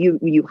Nick, when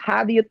you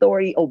have the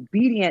authority,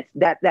 obedience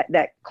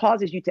that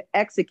causes you to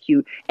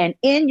execute, and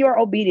in your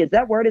obedience,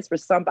 that word is for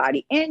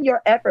somebody, in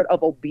your effort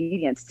of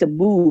obedience to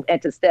move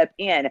and to step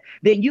in,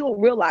 then you'll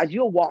realize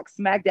you'll walk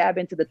smack dab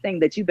into the thing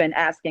that you've been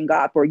asking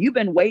God for. You've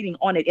been waiting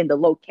on it in the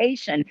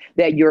location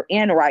that you're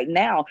in right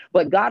now,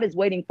 but God is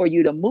waiting for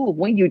you to move.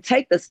 When you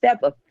take the step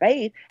of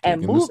faith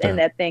and Taking the move in step.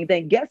 that thing,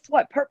 then guess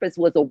what? Purpose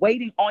was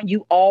awaiting on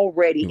you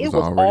already. He It was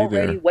was already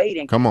already there.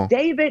 waiting. Come on.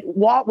 David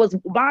was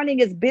minding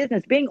his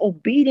business, being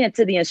obedient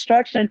to the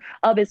instruction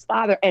of his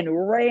father,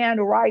 and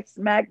ran right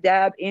smack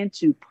dab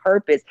into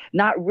purpose,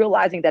 not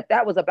realizing that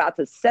that was about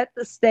to set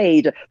the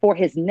stage for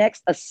his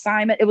next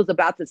assignment. It was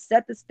about to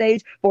set the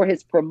stage for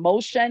his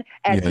promotion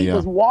as Yeah, he yeah.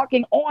 was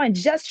walking on,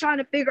 just trying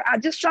to figure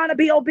out, just trying to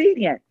be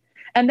obedient.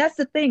 And that's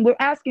the thing. We're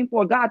asking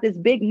for God this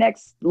big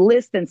next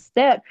list and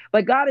step,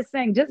 but God is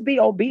saying, just be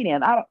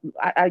obedient.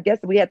 I guess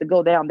we had to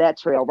go down that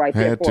trail right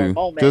there Had for a to.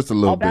 moment Just a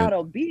little about bit.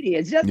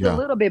 obedience, just a Yeah.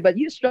 little bit. But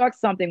you struck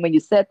something when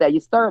you said that. You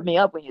stirred me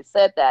up when you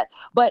said that.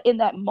 But in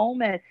that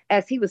moment,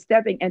 as he was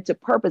stepping into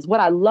purpose, what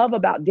I love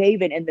about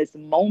David in this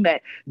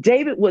moment,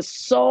 David was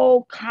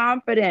so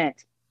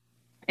confident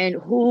and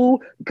who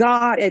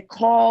God had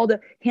called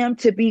him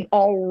to be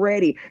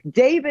already.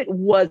 David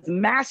was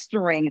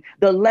mastering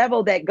the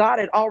level that God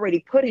had already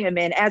put him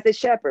in as a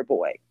shepherd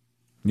boy.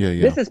 Yeah,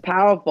 yeah. This is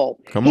powerful.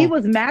 Come He on.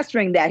 was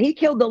mastering that. He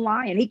killed the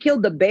lion. He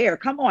killed the bear.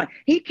 Come on.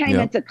 He came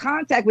Yep. into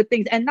contact with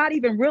things and not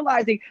even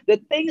realizing the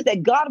things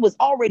that God was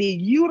already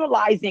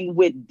utilizing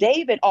with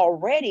David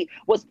already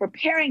was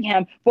preparing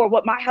him for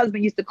what my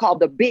husband used to call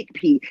the big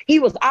P. He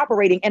was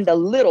operating in the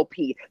little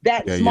P,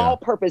 that Yeah, yeah. small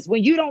purpose.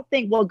 When you don't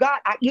think, well, God,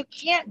 you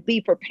can't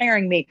be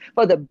preparing me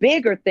for the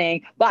bigger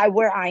thing by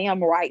where I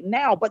am right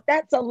now. But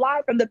that's a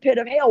lie from the pit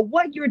of hell.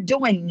 What you're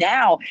doing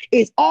now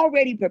is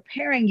already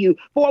preparing you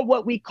for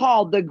what we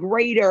call the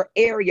greater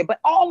area. But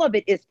all of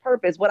it is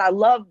purpose. What I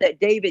love that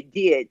David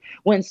did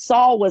when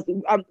Saul was,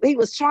 he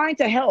was trying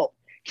to help.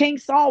 King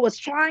Saul was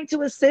trying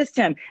to assist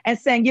him and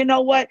saying, you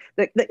know what?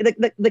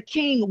 The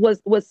king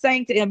was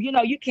saying to him, you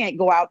know, you can't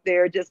go out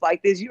there just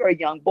like this. You're a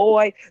young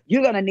boy.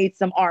 You're going to need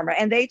some armor.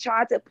 And they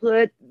tried to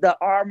put the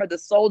armor, the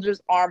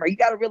soldier's armor. You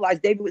got to realize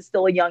David was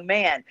still a young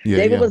man. Yeah,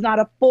 David yeah. was not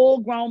a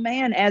full grown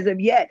man as of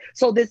yet.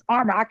 So this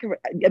armor, I can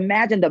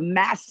imagine the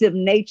massive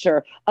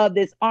nature of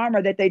this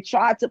armor that they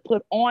tried to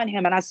put on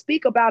him. And I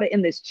speak about it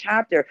in this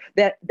chapter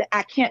that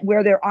I can't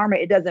wear their armor.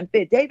 It doesn't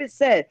fit. David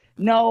said,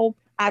 no,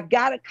 I've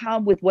got to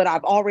come with what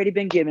I've already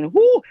been given.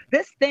 Whoo,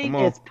 this thing Come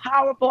on. is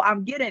powerful.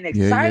 I'm getting Yeah,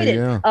 yeah, excited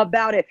yeah.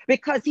 about it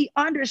because he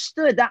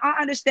understood that. I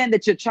understand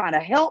that you're trying to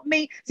help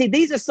me. See,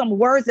 these are some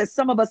words that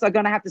some of us are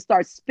going to have to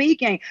start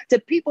speaking to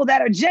people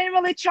that are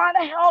genuinely trying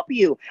to help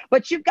you.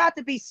 But you've got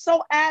to be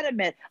so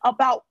adamant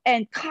about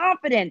and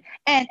confident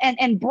and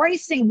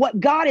embracing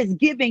what God is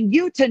giving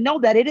you to know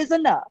that it is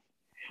enough.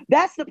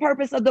 That's the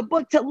purpose of the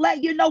book, to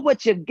let you know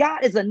what you've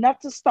got is enough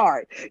to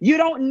start. You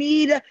don't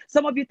need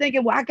some of you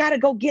thinking, well, I got to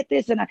go get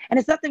this. And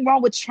it's nothing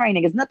wrong with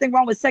training. It's nothing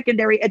wrong with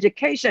secondary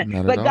education.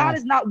 Not at But God all.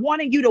 is not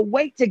wanting you to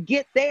wait to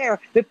get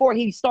there before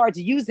he starts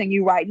using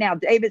you right now.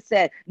 David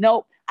said,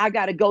 nope. I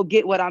got to go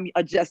get what I'm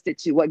adjusted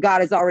to, what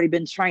God has already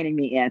been training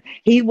me in.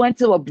 He went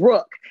to a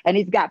brook and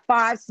he's got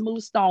 5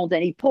 smooth stones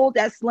and he pulled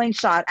that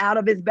slingshot out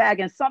of his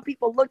bag. And some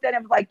people looked at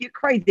him like, you're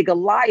crazy.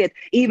 Goliath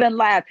even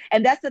laughed.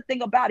 And that's the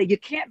thing about it. You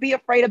can't be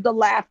afraid of the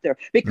laughter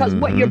because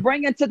what you're Mm-hmm.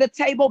 bringing to the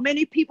table,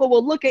 many people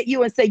will look at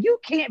you and say, you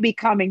can't be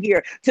coming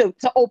here to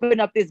open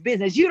up this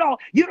business. You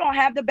don't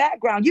have the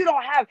background. You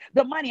don't have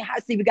the money. I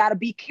see we got to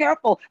be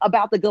careful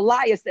about the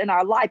Goliaths in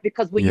our life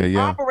because when Yeah, you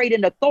yeah. operate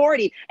in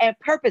authority and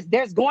purpose,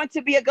 there's going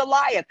to be a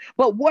Goliath.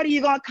 But what are you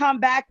going to come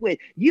back with?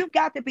 You've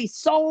got to be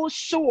so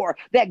sure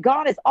that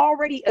God has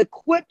already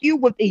equipped you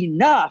with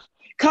enough.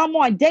 Come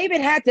on,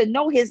 David had to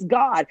know his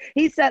God.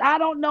 He said, I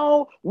don't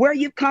know where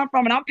you've come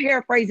from. And I'm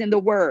paraphrasing the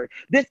word,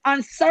 this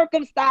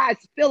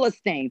uncircumcised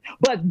Philistine.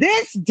 But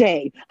this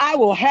day I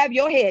will have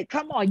your head.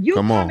 Come on, you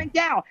Come on. coming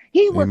down.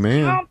 He was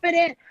Amen.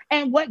 confident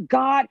in what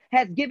God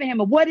has given him.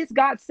 And what is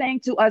God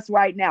saying to us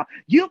right now?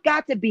 You've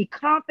got to be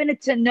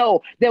confident to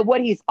know that what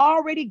he's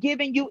already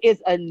given you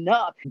is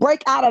enough.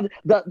 Break out of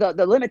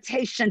the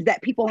limitations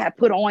that people have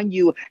put on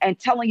you and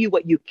telling you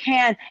what you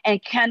can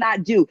and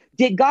cannot do.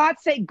 Did God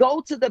say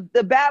go to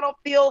the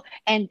battlefield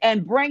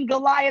and bring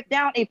Goliath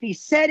down? If he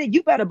said it,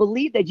 you better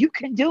believe that you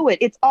can do it.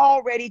 It's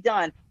already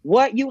done.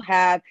 What you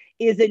have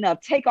is enough.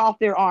 Take off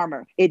their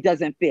armor. It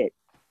doesn't fit.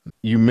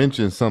 You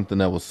mentioned something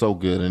that was so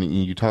good, and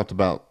you talked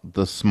about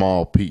the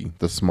small P,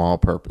 the small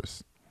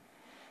purpose,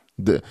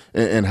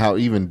 and how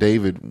even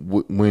David,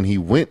 when he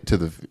went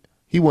to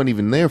he wasn't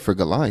even there for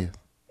Goliath.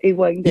 He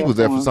wasn't He there was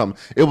there for for him.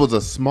 something. It was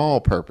a small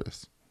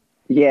purpose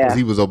because Yeah.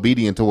 he was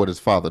obedient to what his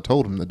father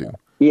told him to do. Go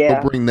Yeah.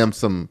 bring them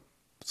some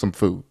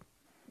food.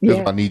 This is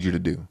what Yeah. I need you to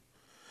do.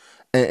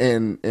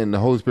 And the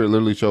Holy Spirit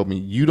literally showed me,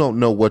 you don't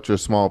know what your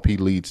small P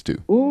leads to.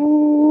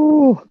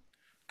 Ooh,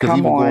 Because come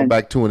even going on.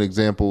 back to an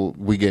example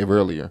we gave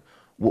earlier,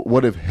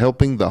 what if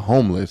helping the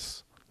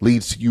homeless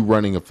leads to you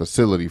running a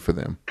facility for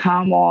them?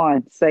 Come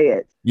on. Say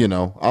it.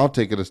 I'll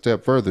take it a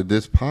step further.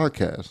 This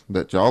podcast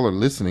that y'all are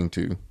listening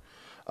to,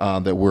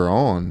 that we're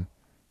on,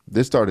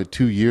 this started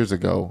 2 years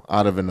ago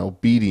out of an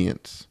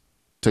obedience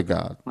to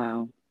God.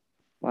 Wow.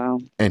 Wow.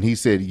 And he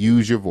said,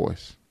 use your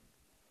voice.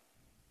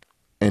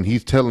 And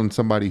he's telling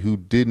somebody who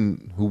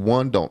didn't, who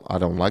one, I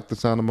don't like the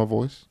sound of my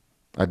voice.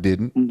 I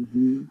didn't.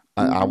 Mm-hmm.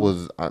 I Mm-hmm.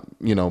 was,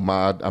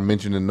 I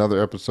mentioned in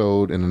another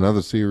episode, in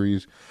another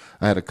series,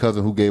 I had a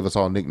cousin who gave us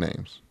all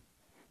nicknames.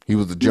 He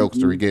was a jokester.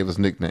 He Mm-hmm. gave us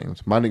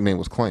nicknames. My nickname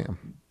was Clam.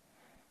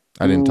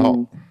 I didn't talk.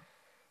 Mm.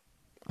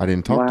 I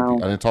didn't talk to people.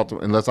 Wow. I didn't talk to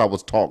unless I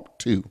was talked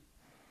to.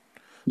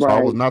 So I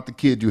was Right. not the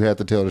kid you had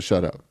to tell to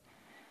shut up.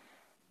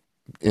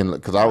 And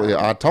because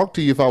Wow. I talked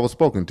to you if I was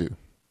spoken to.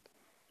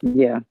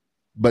 Yeah.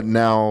 But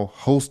now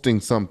hosting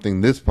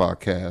something, this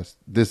podcast,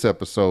 this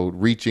episode,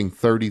 reaching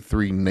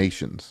 33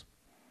 nations.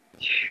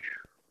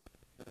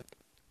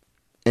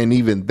 And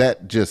even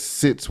that just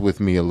sits with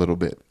me a little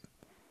bit.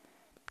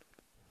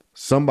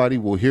 Somebody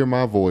will hear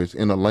my voice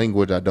in a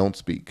language I don't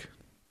speak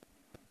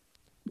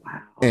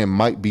Wow. and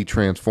might be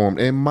transformed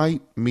and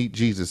might meet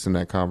Jesus in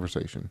that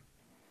conversation.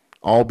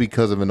 All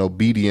because of an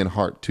obedient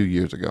heart 2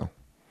 years ago.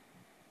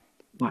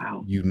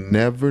 Wow. You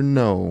never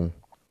know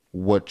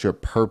what your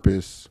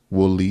purpose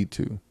will lead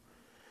to.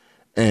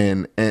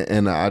 And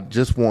I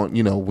just want,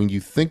 when you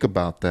think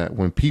about that,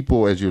 when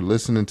people, as you're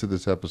listening to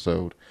this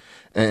episode,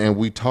 and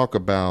we talk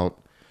about,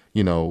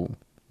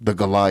 the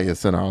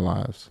Goliaths in our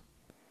lives,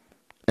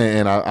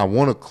 and I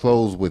want to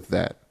close with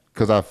that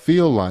because I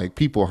feel like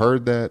people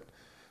heard that,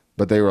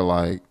 but they were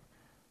like,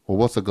 well,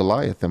 what's a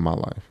Goliath in my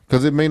life?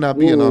 Because it may not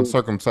be an Ooh.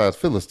 uncircumcised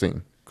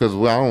Philistine, because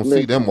I don't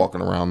see them Listen.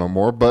 walking around no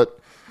more, but,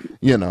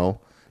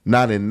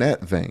 not in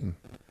that vein.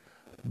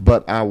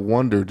 But I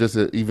wonder, just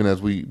even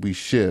as we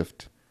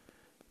shift,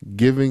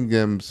 giving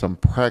them some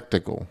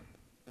practical,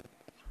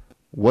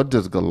 what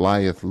does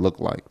Goliath look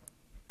like?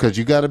 Because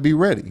you got to be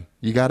ready.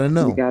 You got to You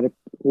know. gotta.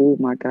 Oh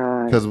my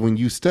God. Because when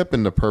you step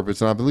into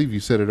purpose, and I believe you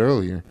said it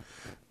earlier,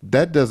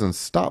 that doesn't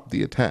stop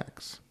the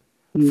attacks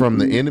from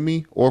the Mm-mm.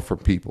 enemy or from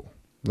people.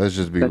 Let's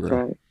just be That's real.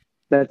 right.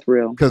 That's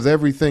real. Because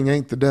everything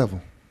ain't the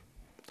devil.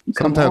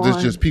 Come Sometimes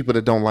it's just on. people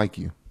that don't like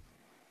you.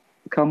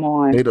 Come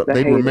on. They don't. The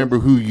They haters. remember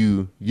who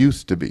you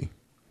used to be,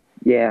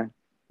 Yeah.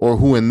 or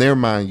who in their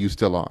mind you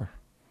still are,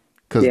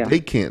 because Yeah.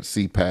 they can't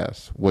see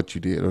past what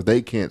you did, or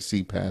they can't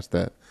see past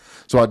that.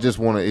 So I just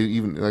want to,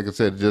 even like I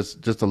said,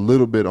 just a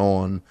little bit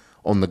on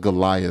the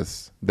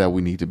Goliaths that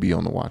we need to be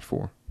on the watch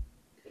for.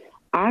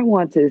 I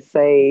want to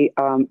say,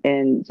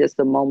 in just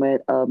a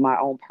moment of my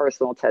own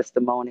personal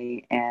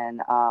testimony,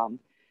 and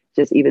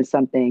just even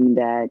something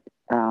that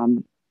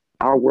um,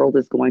 our world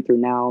is going through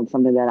now,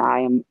 something that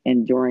I am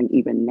enduring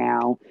even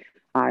now.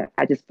 I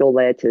just feel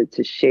led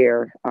to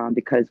share,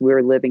 because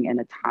we're living in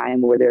a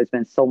time where there's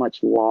been so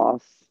much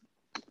loss,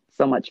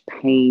 so much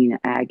pain,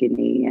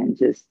 agony, and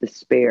just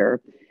despair.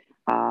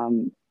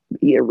 Um,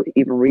 even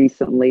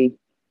recently,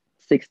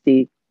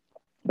 60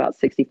 about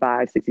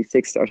 65,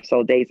 66 or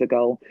so days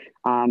ago,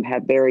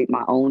 had buried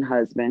my own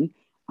husband,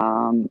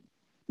 um,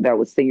 that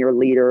was senior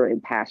leader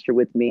and pastor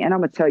with me. And I'm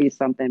going to tell you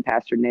something,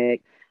 Pastor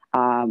Nick.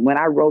 When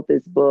I wrote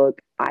this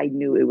book, I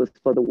knew it was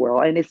for the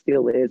world, and it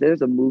still is.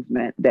 There's a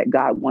movement that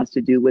God wants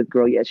to do with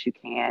Girl Yes You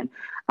Can.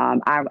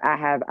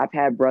 I've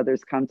had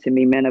brothers come to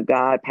me, men of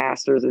God,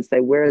 pastors, and say,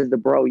 "Where is the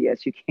bro?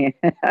 Yes you can.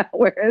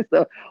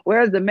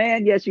 Where's the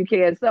man? Yes you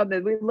can."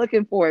 Something we're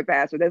looking for it,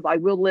 Pastor. That's like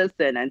we'll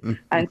listen,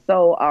 and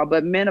so,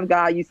 but men of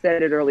God, you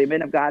said it earlier.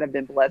 Men of God have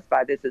been blessed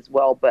by this as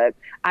well. But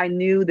I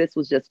knew this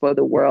was just for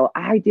the world.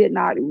 I did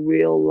not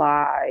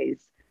realize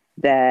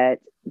that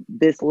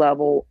this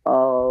level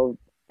of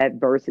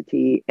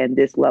adversity and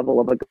this level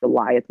of a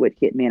Goliath would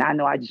hit me. And I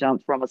know I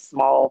jumped from a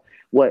small,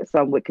 what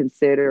some would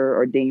consider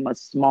or deem a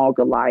small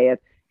Goliath,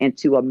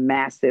 into a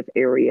massive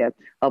area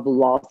of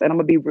loss. And I'm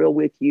gonna be real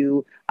with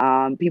you.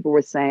 People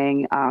were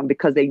saying,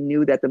 because they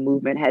knew that the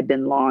movement had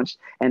been launched,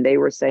 and they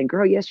were saying,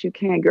 "Girl, yes you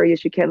can. Girl,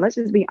 yes you can." Let's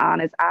just be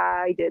honest.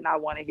 I did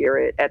not want to hear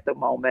it at the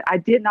moment. I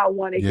did not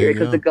want to Yeah, hear it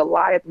because yeah. the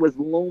Goliath was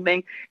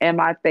looming in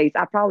my face.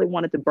 I probably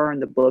wanted to burn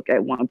the book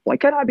at one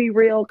point. Can I be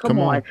real? Come Come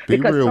on, on, be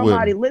because real with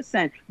somebody me.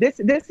 listen. This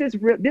is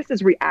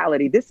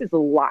reality. This is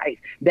life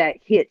that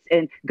hits.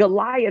 And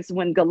Goliaths,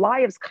 when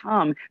Goliaths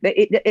come,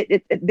 they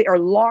are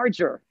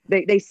larger.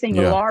 They seem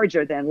Yeah,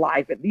 larger than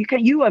life.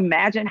 Can you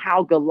imagine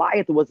how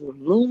Goliath was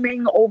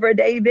looming over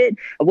David?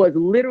 Was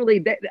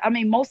literally, I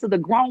mean, most of the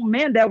grown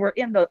men that were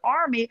in the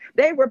army,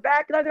 they were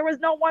back. There was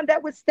no one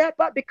that would step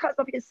up because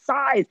of his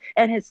size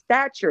and his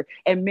stature.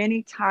 And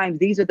many times,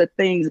 these are the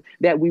things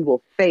that we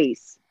will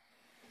face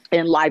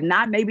in life.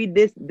 Not maybe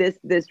this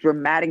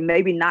dramatic,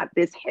 maybe not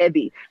this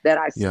heavy that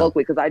I yeah. spoke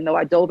with, because I know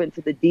I dove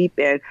into the deep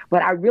end,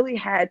 but I really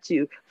had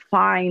to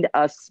find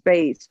a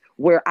space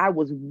where I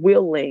was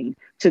willing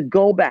to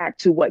go back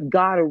to what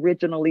God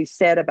originally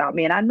said about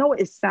me. And I know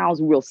it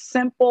sounds real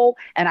simple,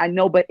 and I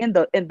know, but in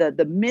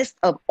the midst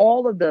of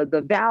all of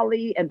the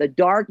valley and the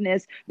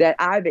darkness that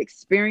I've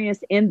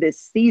experienced in this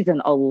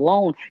season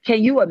alone,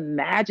 can you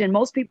imagine?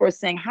 Most people are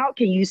saying, how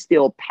can you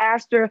still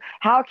pastor?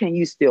 How can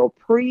you still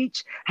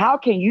preach? How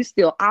can you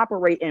still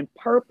operate in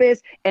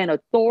purpose and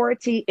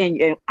authority and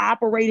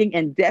operating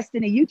in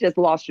destiny? You just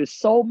lost your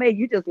soulmate.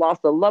 You just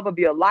lost the love of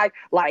your life.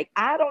 Like,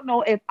 I don't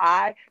know if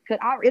I could.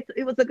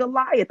 It was a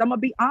Goliath. I'm gonna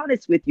be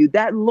honest with you.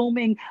 That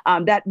looming,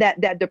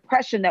 that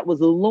depression that was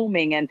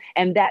looming,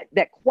 and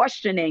that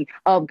questioning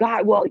of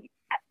God. Well,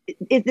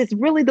 is this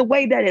really the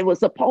way that it was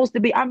supposed to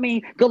be? I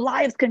mean,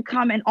 Goliaths can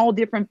come in all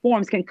different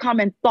forms, can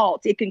come in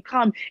thoughts. It can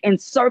come in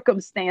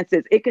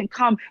circumstances. It can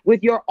come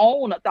with your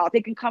own thoughts.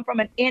 It can come from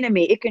an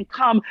enemy. It can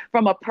come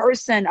from a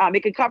person.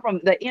 It can come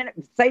from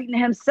Satan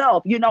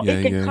himself. You know,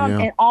 it can come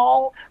in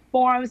all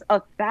forms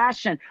of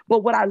fashion.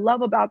 But what I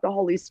love about the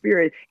Holy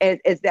Spirit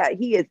is that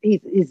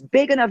he's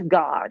big enough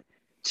God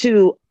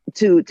to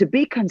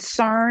be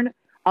concerned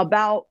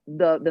about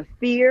the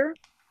fear.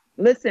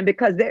 Listen,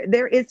 because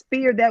there is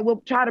fear that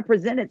will try to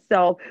present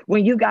itself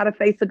when you got to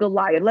face a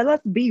Goliath.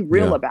 Let's be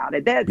real about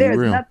it. There's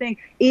nothing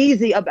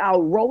easy about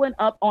rolling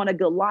up on a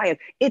Goliath.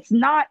 It's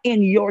not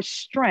in your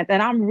strength.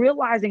 And I'm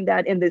realizing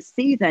that in this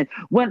season,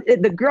 when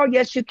the Girl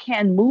Yes You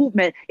Can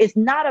movement, it's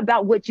not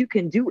about what you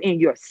can do in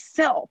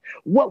yourself.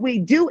 What we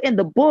do in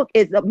the book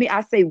is,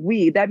 I say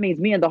we, that means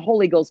me and the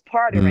Holy Ghost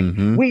partnering.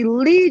 Mm-hmm. We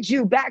lead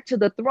you back to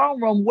the throne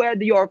room where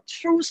your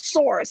true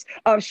source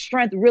of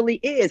strength really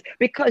is,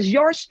 because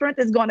your strength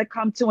is going to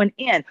come to an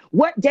end.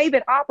 What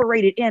David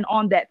operated in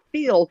on that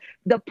field,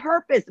 the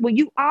purpose, when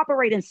you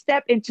operate and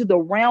step into the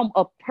realm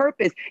of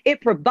purpose,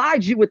 it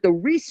provides you with the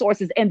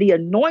resources and the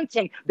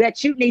anointing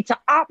that you need to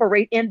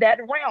operate in that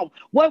realm.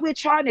 What we're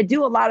trying to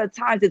do a lot of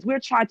times is we're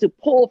trying to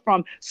pull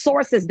from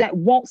sources that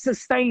won't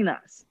sustain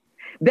us,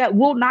 that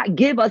will not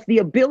give us the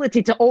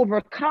ability to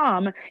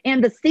overcome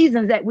in the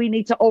seasons that we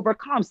need to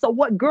overcome. So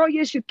what Girl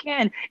Yes You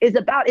Can is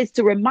about is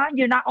to remind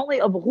you not only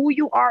of who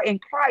you are in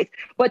Christ,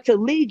 but to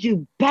lead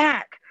you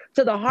back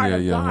to the heart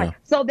of God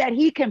so that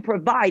he can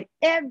provide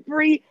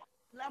every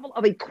level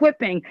of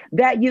equipping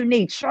that you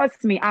need.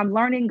 Trust me, I'm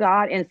learning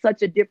God in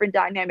such a different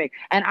dynamic.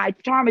 And I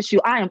promise you,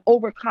 I am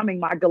overcoming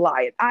my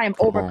Goliath. I am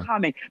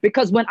overcoming,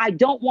 because when I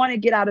don't want to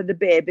get out of the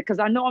bed, because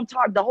I know I'm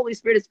talking, the Holy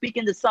Spirit is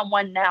speaking to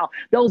someone now,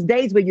 those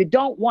days where you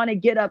don't want to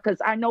get up, because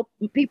I know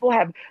people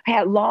have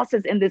had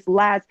losses in this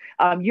last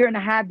year and a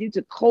half due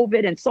to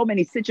COVID and so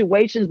many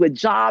situations with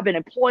job and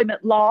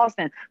employment loss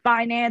and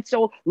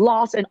financial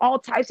loss and all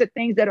types of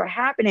things that are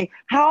happening.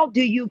 How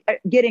do you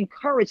get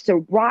encouraged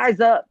to rise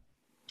up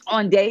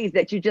on days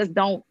that you just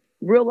don't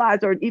realize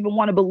or even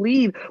want to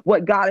believe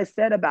what God has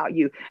said about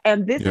you?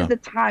 And this is the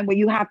time where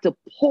you have to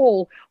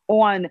pull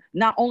on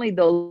not only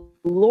the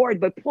Lord,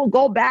 but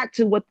go back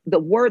to what the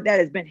word that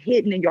has been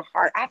hidden in your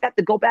heart. I have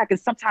to go back, and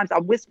sometimes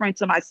I'm whispering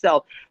to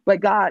myself, but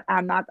God,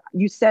 I'm not,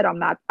 you said I'm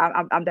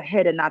the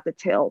head and not the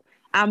tail.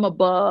 I'm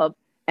above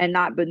and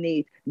not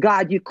beneath.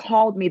 God, you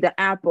called me the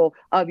apple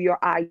of your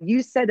eye.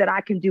 You said that I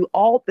can do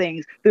all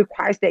things through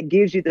Christ that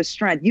gives you the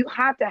strength. You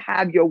have to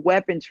have your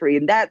weaponry,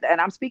 and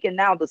I'm speaking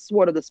now the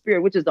sword of the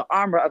Spirit, which is the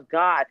armor of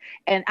God.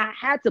 And I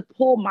had to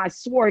pull my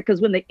sword, because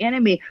when the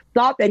enemy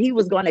thought that he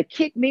was going to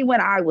kick me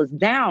when I was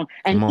down,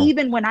 and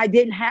even when I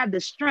didn't have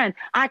the strength,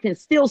 I can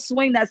still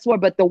swing that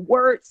sword. But the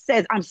word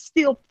says I'm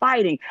still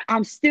fighting.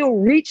 I'm still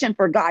reaching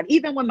for God.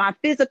 Even when my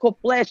physical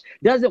flesh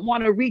doesn't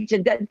want to reach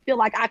and doesn't feel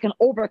like I can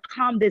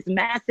overcome this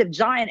massive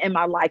giant in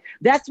my life,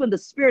 that's when the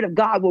Spirit of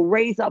God will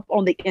raise up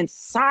on the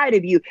inside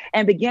of you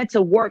and begin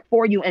to work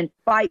for you and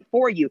fight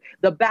for you.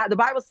 The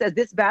Bible says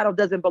this battle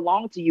doesn't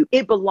belong to you.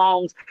 It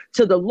belongs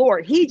to the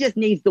Lord. He just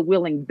needs the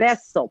willing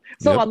vessel.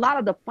 So a lot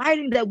of the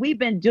fighting that we've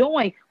been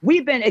doing,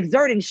 we've been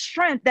exerting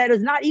strength that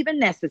is not even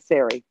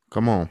necessary.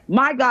 Come on.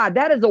 My God,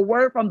 that is a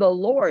word from the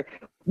Lord.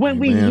 When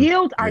we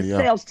yield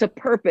ourselves to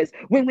purpose,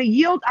 when we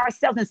yield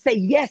ourselves and say,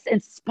 yes,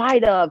 in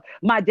spite of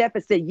my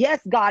deficit,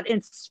 yes, God,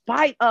 in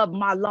spite of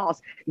my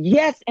loss,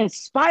 yes, in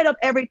spite of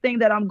everything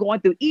that I'm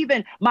going through,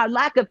 even my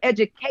lack of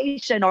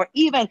education or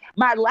even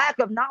my lack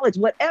of knowledge,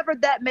 whatever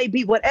that may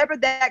be, whatever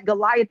that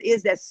Goliath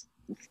is that's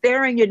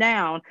staring you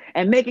down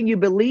and making you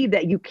believe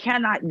that you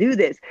cannot do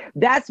this,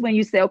 that's when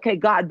you say, okay,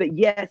 God, but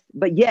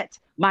yet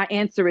my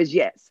answer is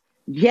yes.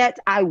 Yet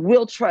I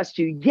will trust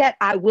you. Yet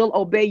I will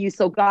obey you.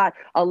 So God,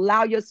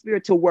 allow your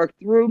Spirit to work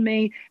through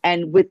me,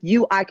 and with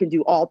you, I can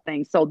do all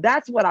things. So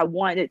that's what I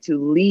wanted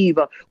to leave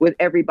with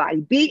everybody.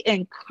 Be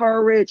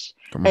encouraged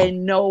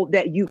and know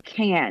that you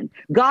can.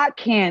 God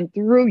can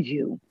through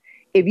you.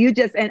 If you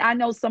just, and I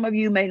know some of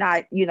you may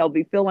not,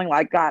 be feeling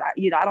like, God,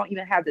 I don't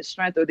even have the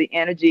strength or the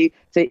energy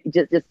to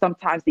just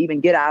sometimes to even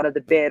get out of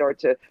the bed or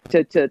to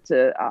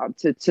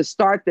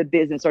start the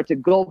business or to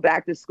go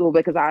back to school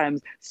because I am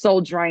so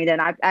drained. And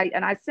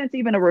I sense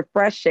even a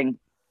refreshing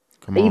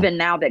Come on. even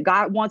now, that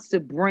God wants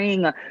to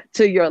bring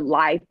to your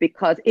life,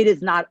 because it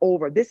is not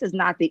over. This is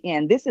not the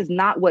end. This is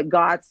not what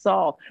God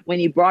saw when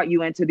he brought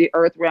you into the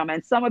earth realm.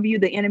 And some of you,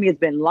 the enemy has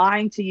been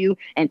lying to you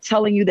and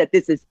telling you that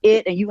this is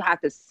it and you have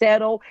to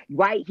settle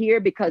right here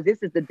because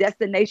this is the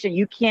destination.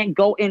 You can't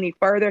go any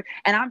further.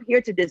 And I'm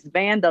here to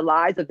disband the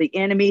lies of the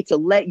enemy, to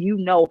let you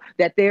know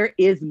that there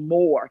is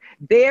more.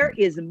 There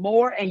is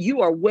more, and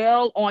you are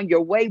well on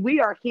your way.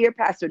 We are here,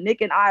 Pastor Nick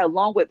and I,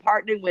 along with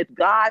partnering with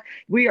God.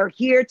 We are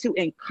here to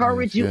encourage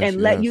Yes, you yes,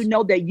 and let you yes.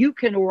 know that you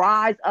can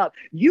rise up.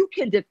 You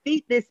can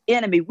defeat this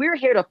enemy. We're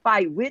here to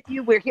fight with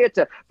you. We're here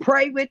to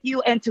pray with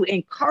you and to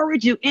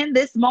encourage you in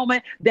this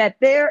moment that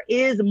there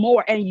is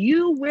more, and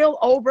you will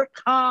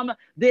overcome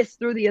this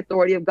through the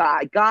authority of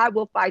God. God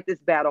will fight this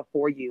battle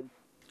for you.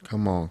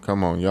 Come on,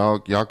 come on.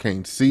 Y'all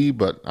can't see,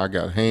 but I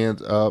got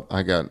hands up.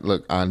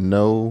 Look, I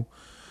know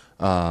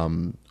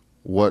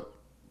what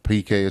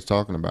PK is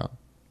talking about.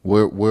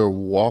 We're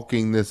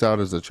walking this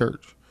out as a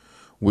church.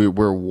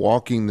 We're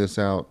walking this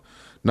out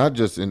not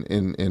just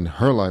in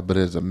her life, but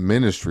as a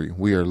ministry.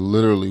 We are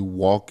literally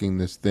walking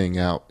this thing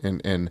out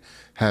and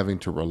having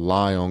to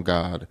rely on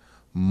God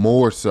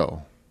more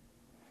so.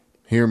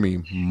 Hear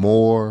me,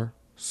 more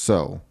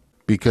so.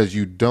 Because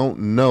you don't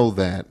know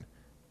that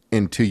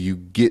until you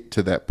get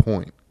to that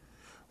point,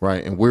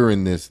 right? And we're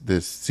in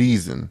this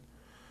season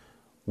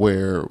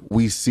where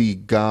we see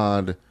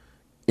God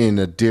in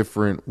a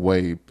different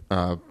way.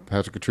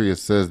 Pastor Katria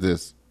says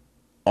this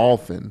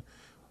often.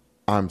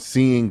 I'm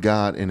seeing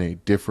God in a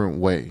different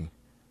way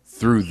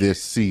through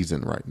this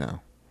season right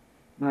now.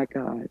 My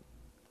God.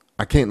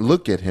 I can't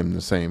look at him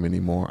the same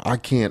anymore. I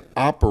can't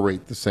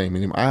operate the same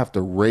anymore. I have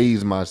to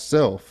raise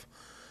myself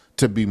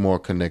to be more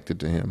connected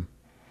to him.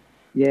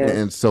 Yes.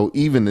 And so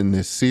even in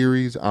this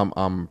series,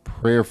 I'm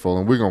prayerful,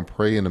 and we're gonna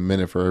pray in a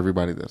minute for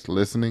everybody that's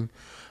listening.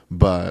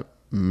 But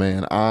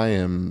man, I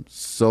am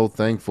so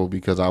thankful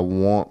because I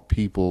want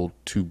people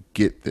to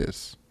get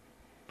this.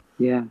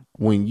 Yeah.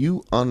 When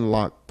you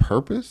unlock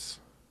purpose,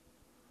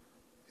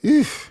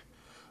 if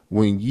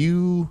when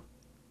you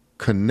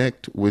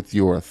connect with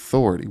your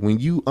authority, when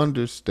you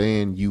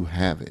understand you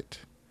have it,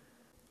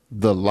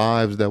 the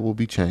lives that will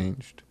be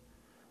changed,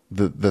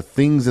 the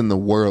things in the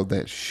world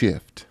that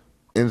shift.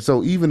 And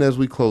so even as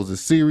we close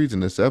this series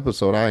and this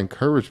episode, I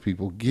encourage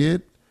people,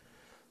 get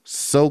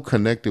so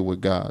connected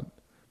with God,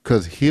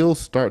 because he'll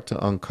start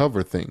to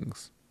uncover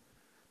things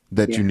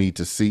that you Yeah. need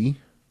to see,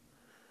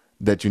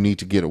 that you need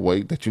to get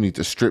away, that you need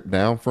to strip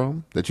down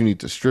from, that you need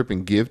to strip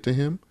and give to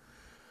him.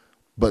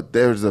 But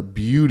there's a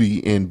beauty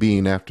in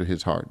being after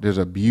his heart. There's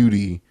a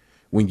beauty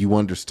when you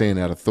understand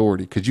that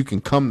authority, because you can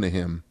come to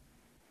him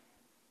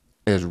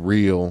as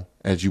real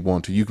as you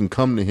want to. You can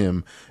come to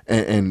him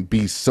and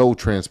be so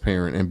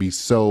transparent and be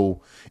so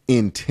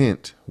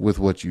intent with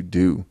what you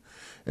do.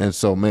 And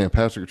so, man,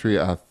 Pastor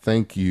Katria, I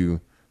thank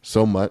you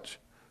so much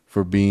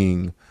for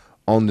being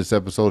on this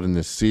episode in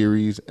this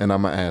series. And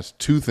I'm going to ask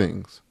two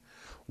things.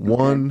 Okay.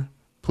 One,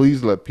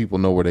 please let people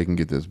know where they can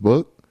get this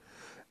book.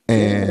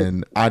 Yes.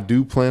 And I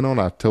do plan on,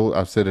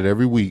 I've said it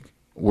every week,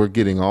 we're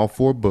getting all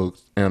 4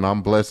 books, and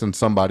I'm blessing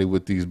somebody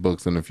with these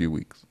books in a few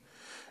weeks.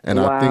 And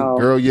I think, Wow.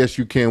 girl, yes,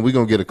 you can. We're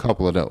going to get a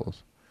couple of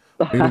those.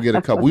 We're going to get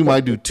a couple. We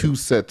might do 2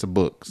 sets of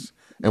books,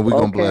 and we're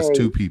going to bless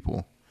 2 Okay.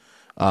 people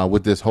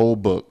with this whole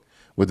book,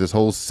 with this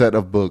whole set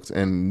of books,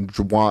 and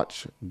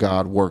watch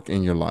God work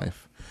in your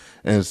life.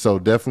 And so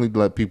definitely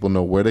let people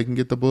know where they can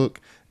get the book,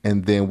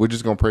 and then we're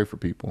just going to pray for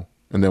people,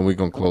 and then we're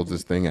going to close Okay.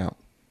 this thing out.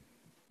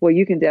 Well,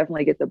 you can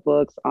definitely get the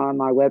books on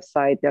my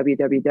website,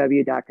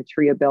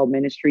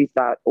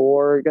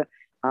 www.katriabellministries.org.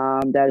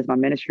 That is my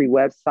ministry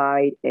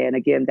website. And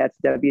again, that's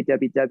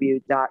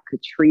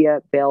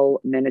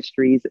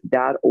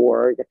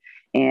www.katriabellministries.org.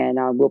 And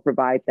we'll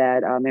provide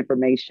that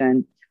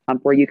information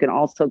where you can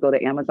also go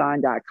to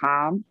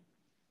Amazon.com,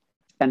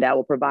 and that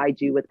will provide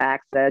you with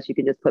access. You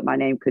can just put my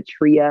name,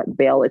 Katria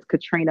Bell. It's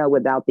Katrina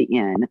without the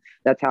N.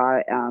 That's how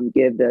I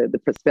give the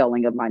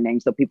spelling of my name,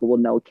 so people will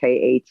know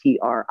Katria,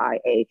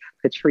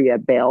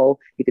 Katria Bell.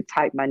 You could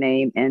type my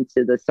name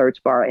into the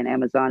search bar in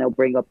Amazon. It'll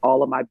bring up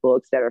all of my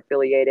books that are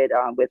affiliated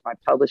with my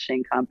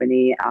publishing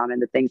company,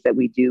 and the things that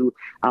we do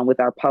with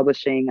our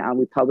publishing.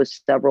 We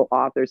publish several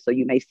authors, so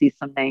you may see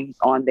some names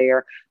on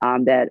there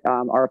that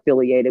are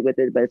affiliated with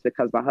it, but it's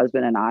because my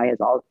husband and I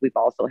we've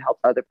also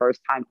helped other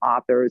first-time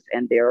authors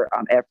and their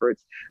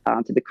efforts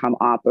to become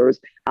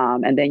authors.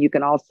 And then you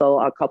can also,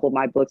 a couple of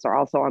my books are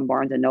also on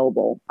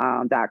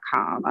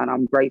barnesandnoble.com. And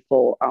I'm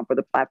grateful for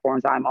the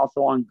platforms. I'm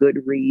also on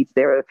Goodreads.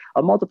 There are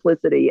a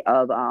multiplicity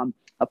of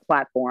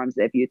platforms.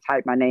 If you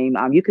type my name,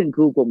 you can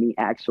Google me,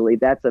 actually.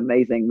 That's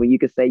amazing when you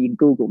can say you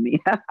Google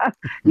me.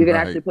 You can Right.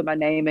 actually put my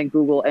name in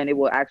Google, and it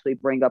will actually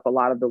bring up a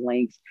lot of the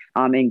links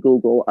in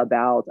Google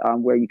about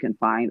where you can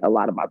find a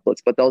lot of my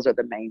books. But those are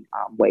the main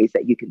ways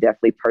that you can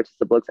definitely purchase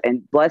the books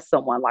and bless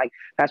someone. Like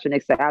Pastor Nick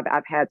say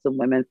I've had some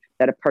women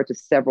that have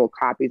purchased several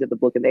copies of the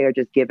book and they are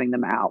just giving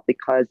them out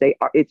because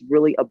it's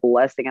really a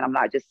blessing. And I'm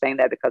not just saying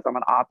that because I'm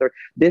an author.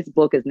 This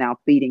book is now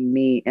feeding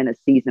me in a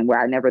season where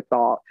I never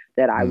thought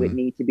that I would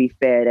need to be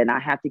fed. And I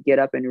have to get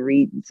up and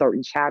read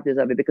certain chapters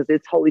of it because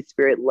it's Holy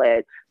Spirit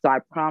led. So I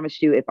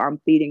promise you, if I'm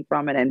feeding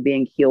from it and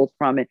being healed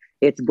from it,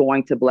 it's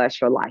going to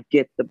bless your life.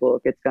 Get the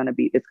book. It's going to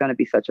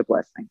be such a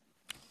blessing.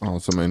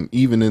 Awesome. And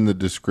even in the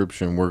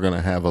description, we're going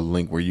to have a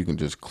link where you can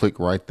just click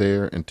right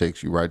there and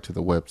takes you right to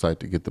the website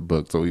to get the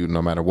book. So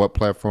no matter what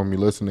platform you're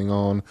listening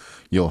on,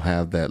 you'll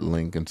have that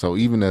link. And so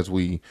even as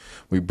we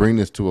bring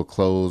this to a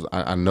close,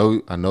 I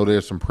know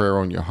there's some prayer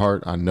on your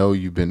heart. I know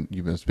you've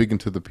been speaking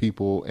to the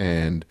people,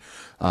 and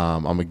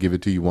I'm going to give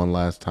it to you one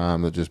last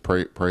time to just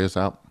pray us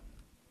out.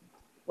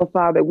 Well,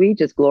 Father, we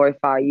just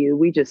glorify you.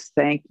 We just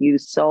thank you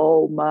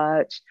so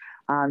much.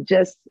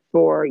 Just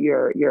for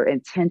your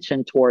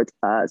intention towards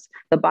us.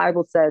 The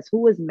Bible says,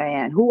 who is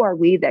man? Who are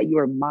we that you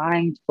are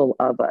mindful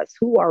of us?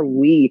 Who are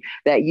we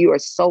that you are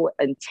so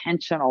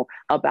intentional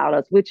about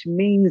us? Which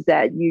means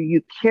that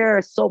you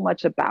care so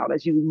much about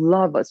us. You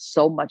love us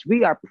so much.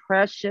 We are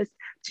precious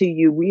to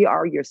you. We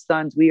are your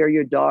sons. We are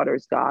your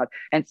daughters, God.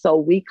 And so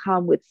we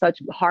come with such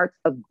hearts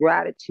of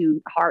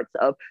gratitude, hearts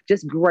of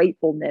just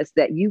gratefulness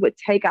that you would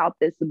take out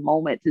this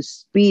moment to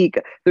speak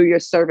through your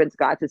servants,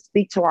 God, to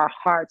speak to our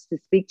hearts, to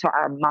speak to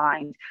our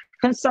minds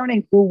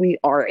concerning who we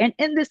are. And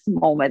in this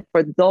moment,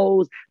 for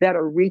those that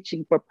are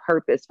reaching for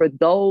purpose, for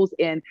those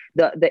in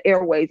the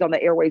airways, on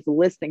the airways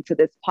listening to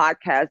this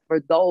podcast, for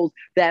those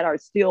that are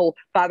still,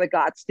 Father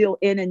God, still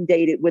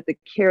inundated with the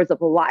cares of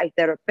life,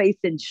 that are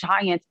facing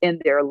giants in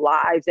their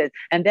lives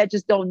and that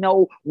just don't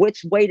know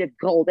which way to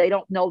go. They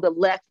don't know the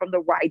left from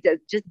the right. They're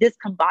just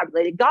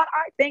discombobulated. God,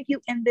 I thank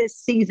you in this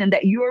season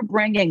that you're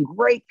bringing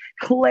great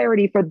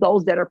clarity for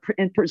those that are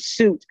in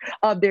pursuit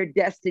of their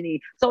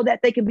destiny so that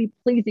they can be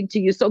pleasing to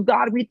you. So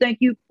God, we thank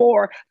you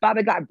for,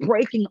 Father God,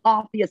 breaking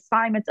off the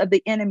assignments of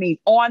the enemy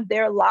on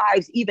their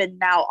lives, even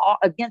now,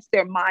 against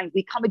their minds.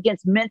 We come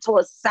against mental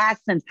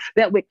assassins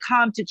that would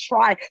come to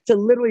try to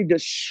literally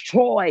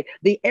destroy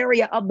the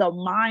area of the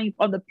mind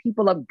of the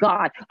people of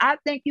God. I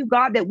thank you,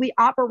 God, that we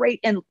operate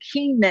in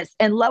keenness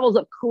and levels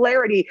of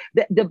clarity,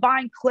 that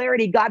divine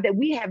clarity, God, that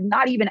we have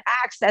not even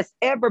accessed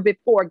ever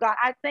before. God,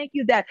 I thank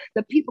you that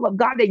the people of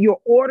God, that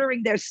you're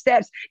ordering their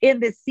steps in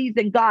this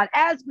season, God,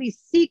 as we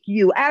seek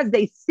you, as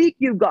they seek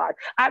you, God.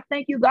 I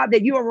thank you, God,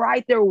 that you are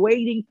right there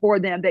waiting for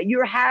them, that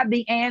you have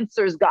the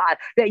answers, God,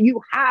 that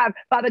you have,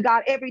 Father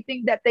God,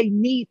 everything that they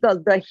need,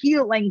 the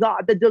healing,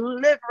 God, the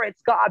deliverance,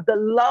 God, the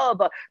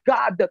love,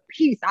 God, the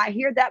peace. I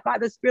hear that by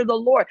the Spirit of the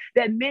Lord,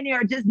 that many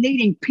are just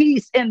needing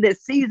peace in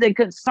this season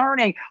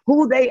concerning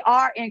who they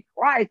are in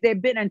Christ.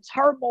 They've been in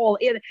turmoil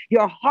in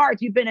your heart.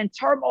 You've been in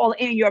turmoil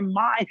in your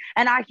mind.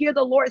 And I hear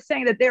the Lord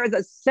saying that there is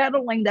a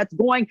settling that's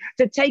going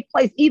to take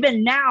place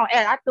even now.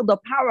 And I feel the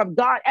power of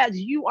God as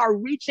you are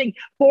reaching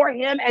for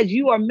him, as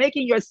you are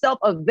making yourself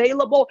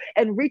available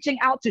and reaching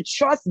out to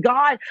trust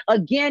God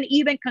again,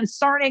 even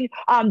concerning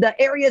the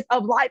areas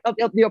of life of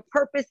your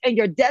purpose and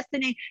your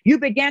destiny. You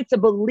began to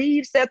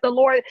believe, said the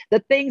Lord, the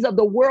things of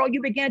the world.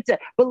 You began to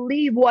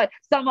believe what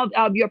some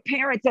of your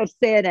parents have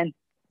said, and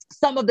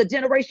some of the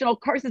generational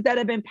curses that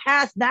have been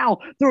passed down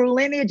through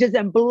lineages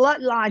and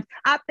bloodlines.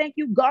 I thank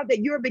you, God, that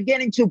you're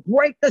beginning to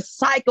break the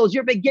cycles.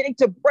 You're beginning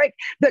to break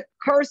the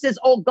curses,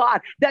 oh God,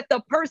 that the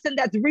person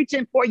that's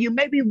reaching for you,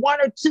 maybe one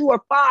or two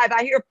or five,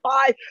 I hear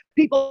five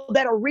people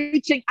that are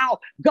reaching out,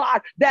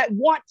 God, that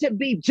want to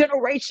be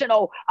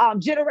generational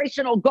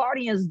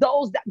guardians,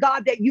 those that,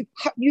 God, that you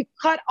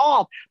cut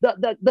off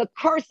the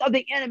curse of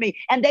the enemy,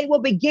 and they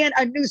will begin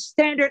a new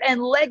standard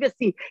and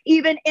legacy,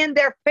 even in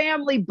their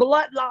family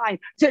bloodline,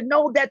 to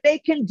know that they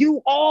can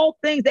do all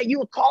things that you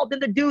have called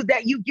them to do,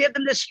 that you give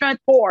them the strength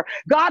for.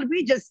 God,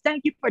 we just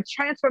thank you for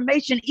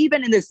transformation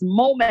even in this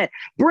moment.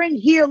 Bring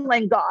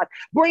healing, God.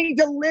 Bring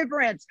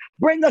deliverance.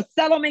 Bring the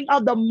settlement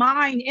of the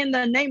mind in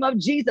the name of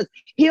Jesus.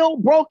 Heal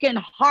broken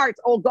hearts,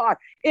 oh God,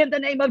 in the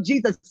name of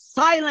Jesus.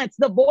 Silence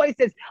the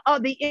voices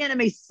of the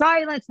enemy.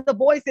 Silence the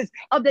voices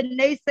of the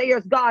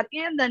naysayers, God,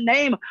 in the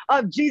name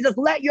of Jesus.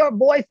 Let your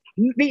voice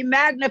be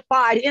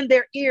magnified in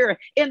their ear,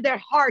 in their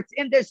hearts,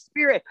 in their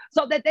spirit,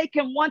 so that they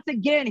can once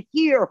again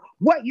hear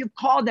what you've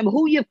called them,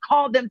 who you've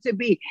called them to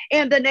be,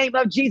 in the name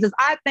of Jesus.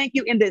 I thank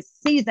you in this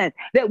season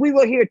that we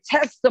will hear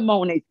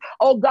testimonies,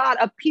 oh God,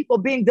 of people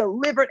being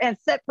delivered and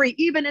set free,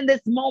 even in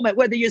this moment,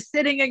 whether you're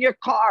sitting in your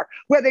car,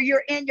 whether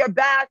you're in your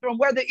bathroom,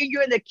 whether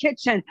you're in the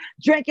kitchen,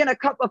 drinking a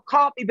cup of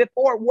coffee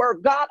before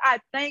work. God, I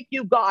thank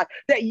you, God,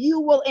 that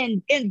you will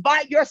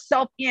invite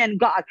yourself in,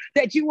 God,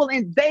 that you will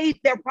invade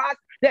their process,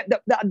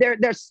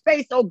 their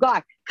space, oh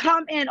God.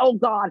 Come in, oh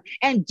God,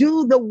 and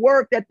do the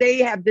work that they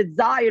have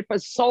desired for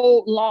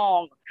so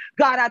long.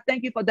 God, I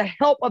thank you for the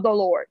help of the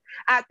Lord.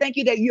 I thank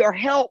you that your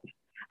help,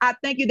 I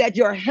thank you that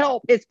your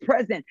help is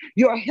present.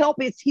 Your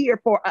help is here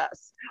for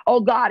us. oh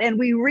God, and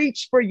we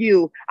reach for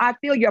you. I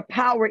feel your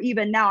power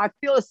even now. I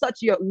feel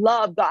such your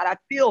love, God. I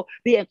feel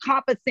the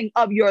encompassing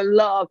of your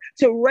love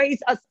to raise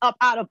us up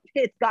out of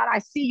pits, God. I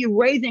see you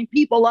raising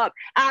people up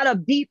out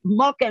of deep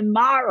muck and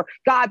mire,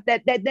 God,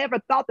 that never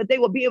thought that they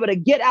would be able to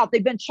get out.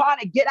 They've been trying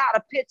to get out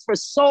of pits for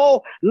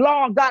so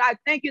long. God, I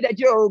thank you that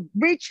you're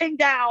reaching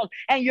down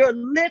and you're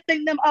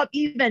lifting them up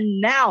even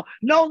now.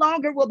 No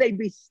longer will they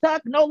be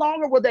stuck. No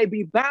longer will they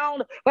be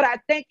bound. But I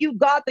thank you,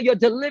 God, for your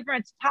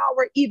deliverance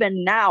power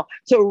even now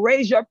to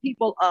raise your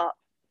people up.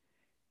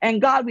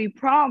 And God, we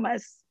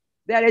promise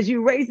that as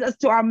you raise us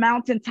to our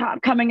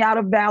mountaintop coming out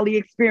of valley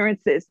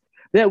experiences,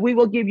 that we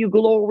will give you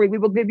glory, we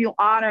will give you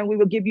honor, and we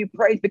will give you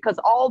praise, because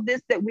all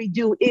this that we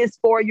do is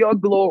for your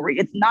glory.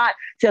 It's not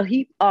to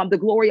heap the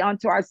glory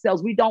onto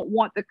ourselves. We don't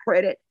want the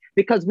credit,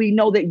 because we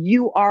know that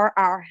you are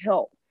our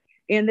help.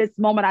 In this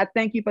moment, I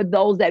thank you for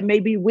those that may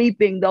be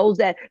weeping, those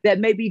that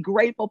may be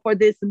grateful for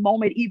this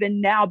moment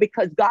even now,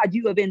 because God,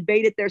 you have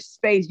invaded their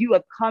space. You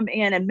have come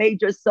in and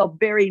made yourself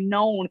very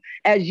known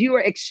as you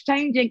are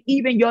exchanging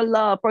even your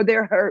love for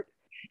their hurt,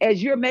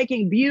 as you're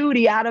making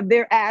beauty out of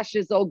their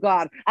ashes, oh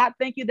God. I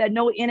thank you that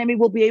no enemy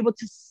will be able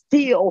to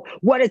steal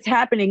what is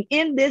happening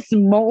in this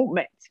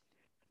moment,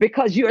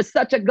 because you're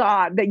such a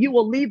God that you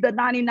will leave the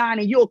 99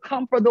 and you'll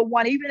come for the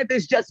one, even if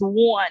it's just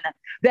one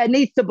that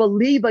needs to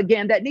believe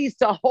again, that needs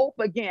to hope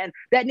again,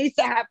 that needs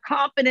to have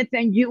confidence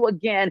in you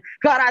again.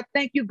 God, I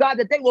thank you, God,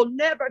 that they will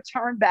never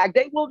turn back.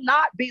 They will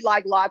not be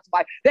like Lot's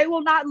wife. They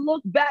will not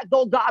look back,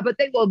 oh God, but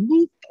they will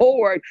move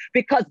forward,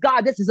 because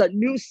God, this is a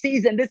new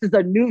season. This is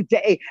a new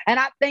day. And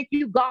I thank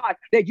you, God,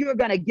 that you're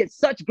going to get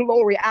such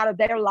glory out of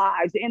their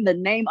lives in the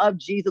name of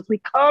Jesus.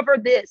 We cover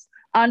this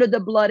under the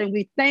blood, and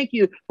we thank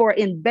you for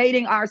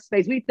invading our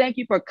space. We thank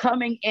you for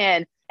coming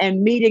in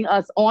and meeting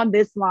us on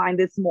this line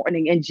this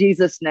morning. In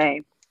Jesus'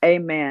 name,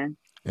 amen.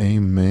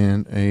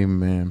 Amen.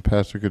 Amen.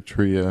 Pastor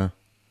Katria,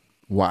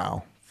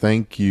 wow.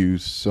 Thank you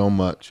so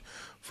much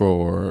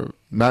for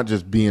not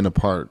just being a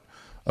part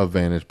of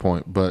Vantage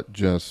Point, but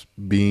just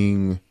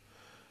being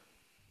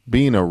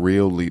a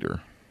real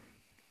leader.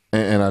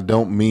 And I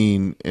don't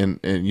mean in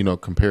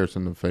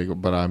comparison to fake,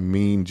 but I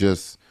mean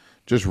just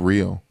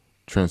real,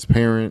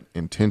 transparent,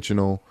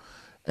 intentional.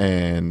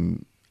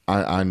 And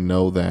I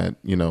know that,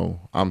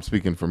 I'm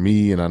speaking for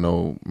me, and I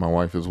know my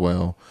wife as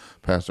well,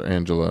 Pastor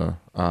Angela.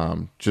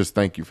 Just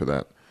thank you for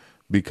that,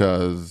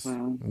 because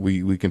Wow.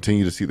 we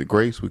continue to see the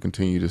grace, we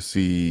continue to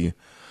see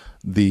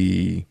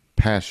the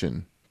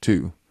passion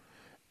too,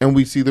 and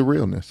we see the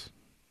realness.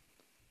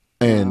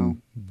 Wow.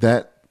 And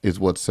that is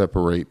what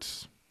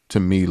separates, to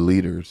me,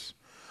 leaders.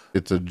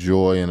 It's a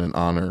joy and an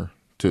honor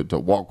to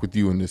walk with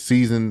you in this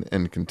season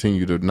and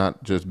continue to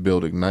not just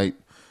build Ignite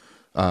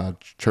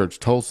Church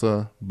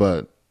Tulsa,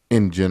 but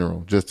in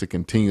general, just to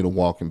continue to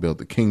walk and build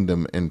the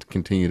kingdom and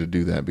continue to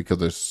do that, because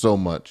there's so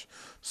much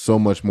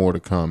more to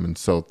come. And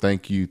so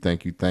thank you.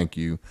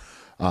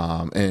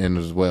 And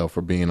as well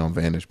for being on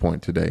Vantage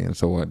Point today. And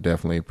so I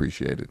definitely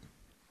appreciate it.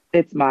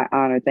 It's my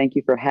honor. Thank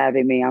you for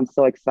having me. I'm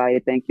so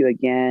excited. Thank you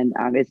again.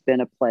 It's been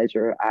a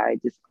pleasure. I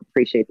just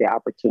appreciate the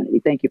opportunity.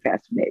 Thank you,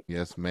 Pastor Nick.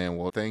 Yes, man.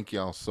 Well, thank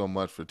y'all so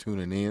much for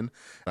tuning in.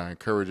 I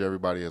encourage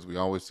everybody, as we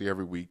always see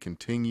every week,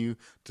 continue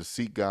to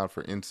seek God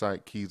for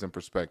insight, keys, and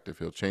perspective.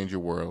 He'll change your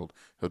world.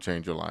 He'll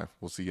change your life.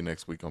 We'll see you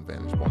next week on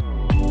Vantage Point.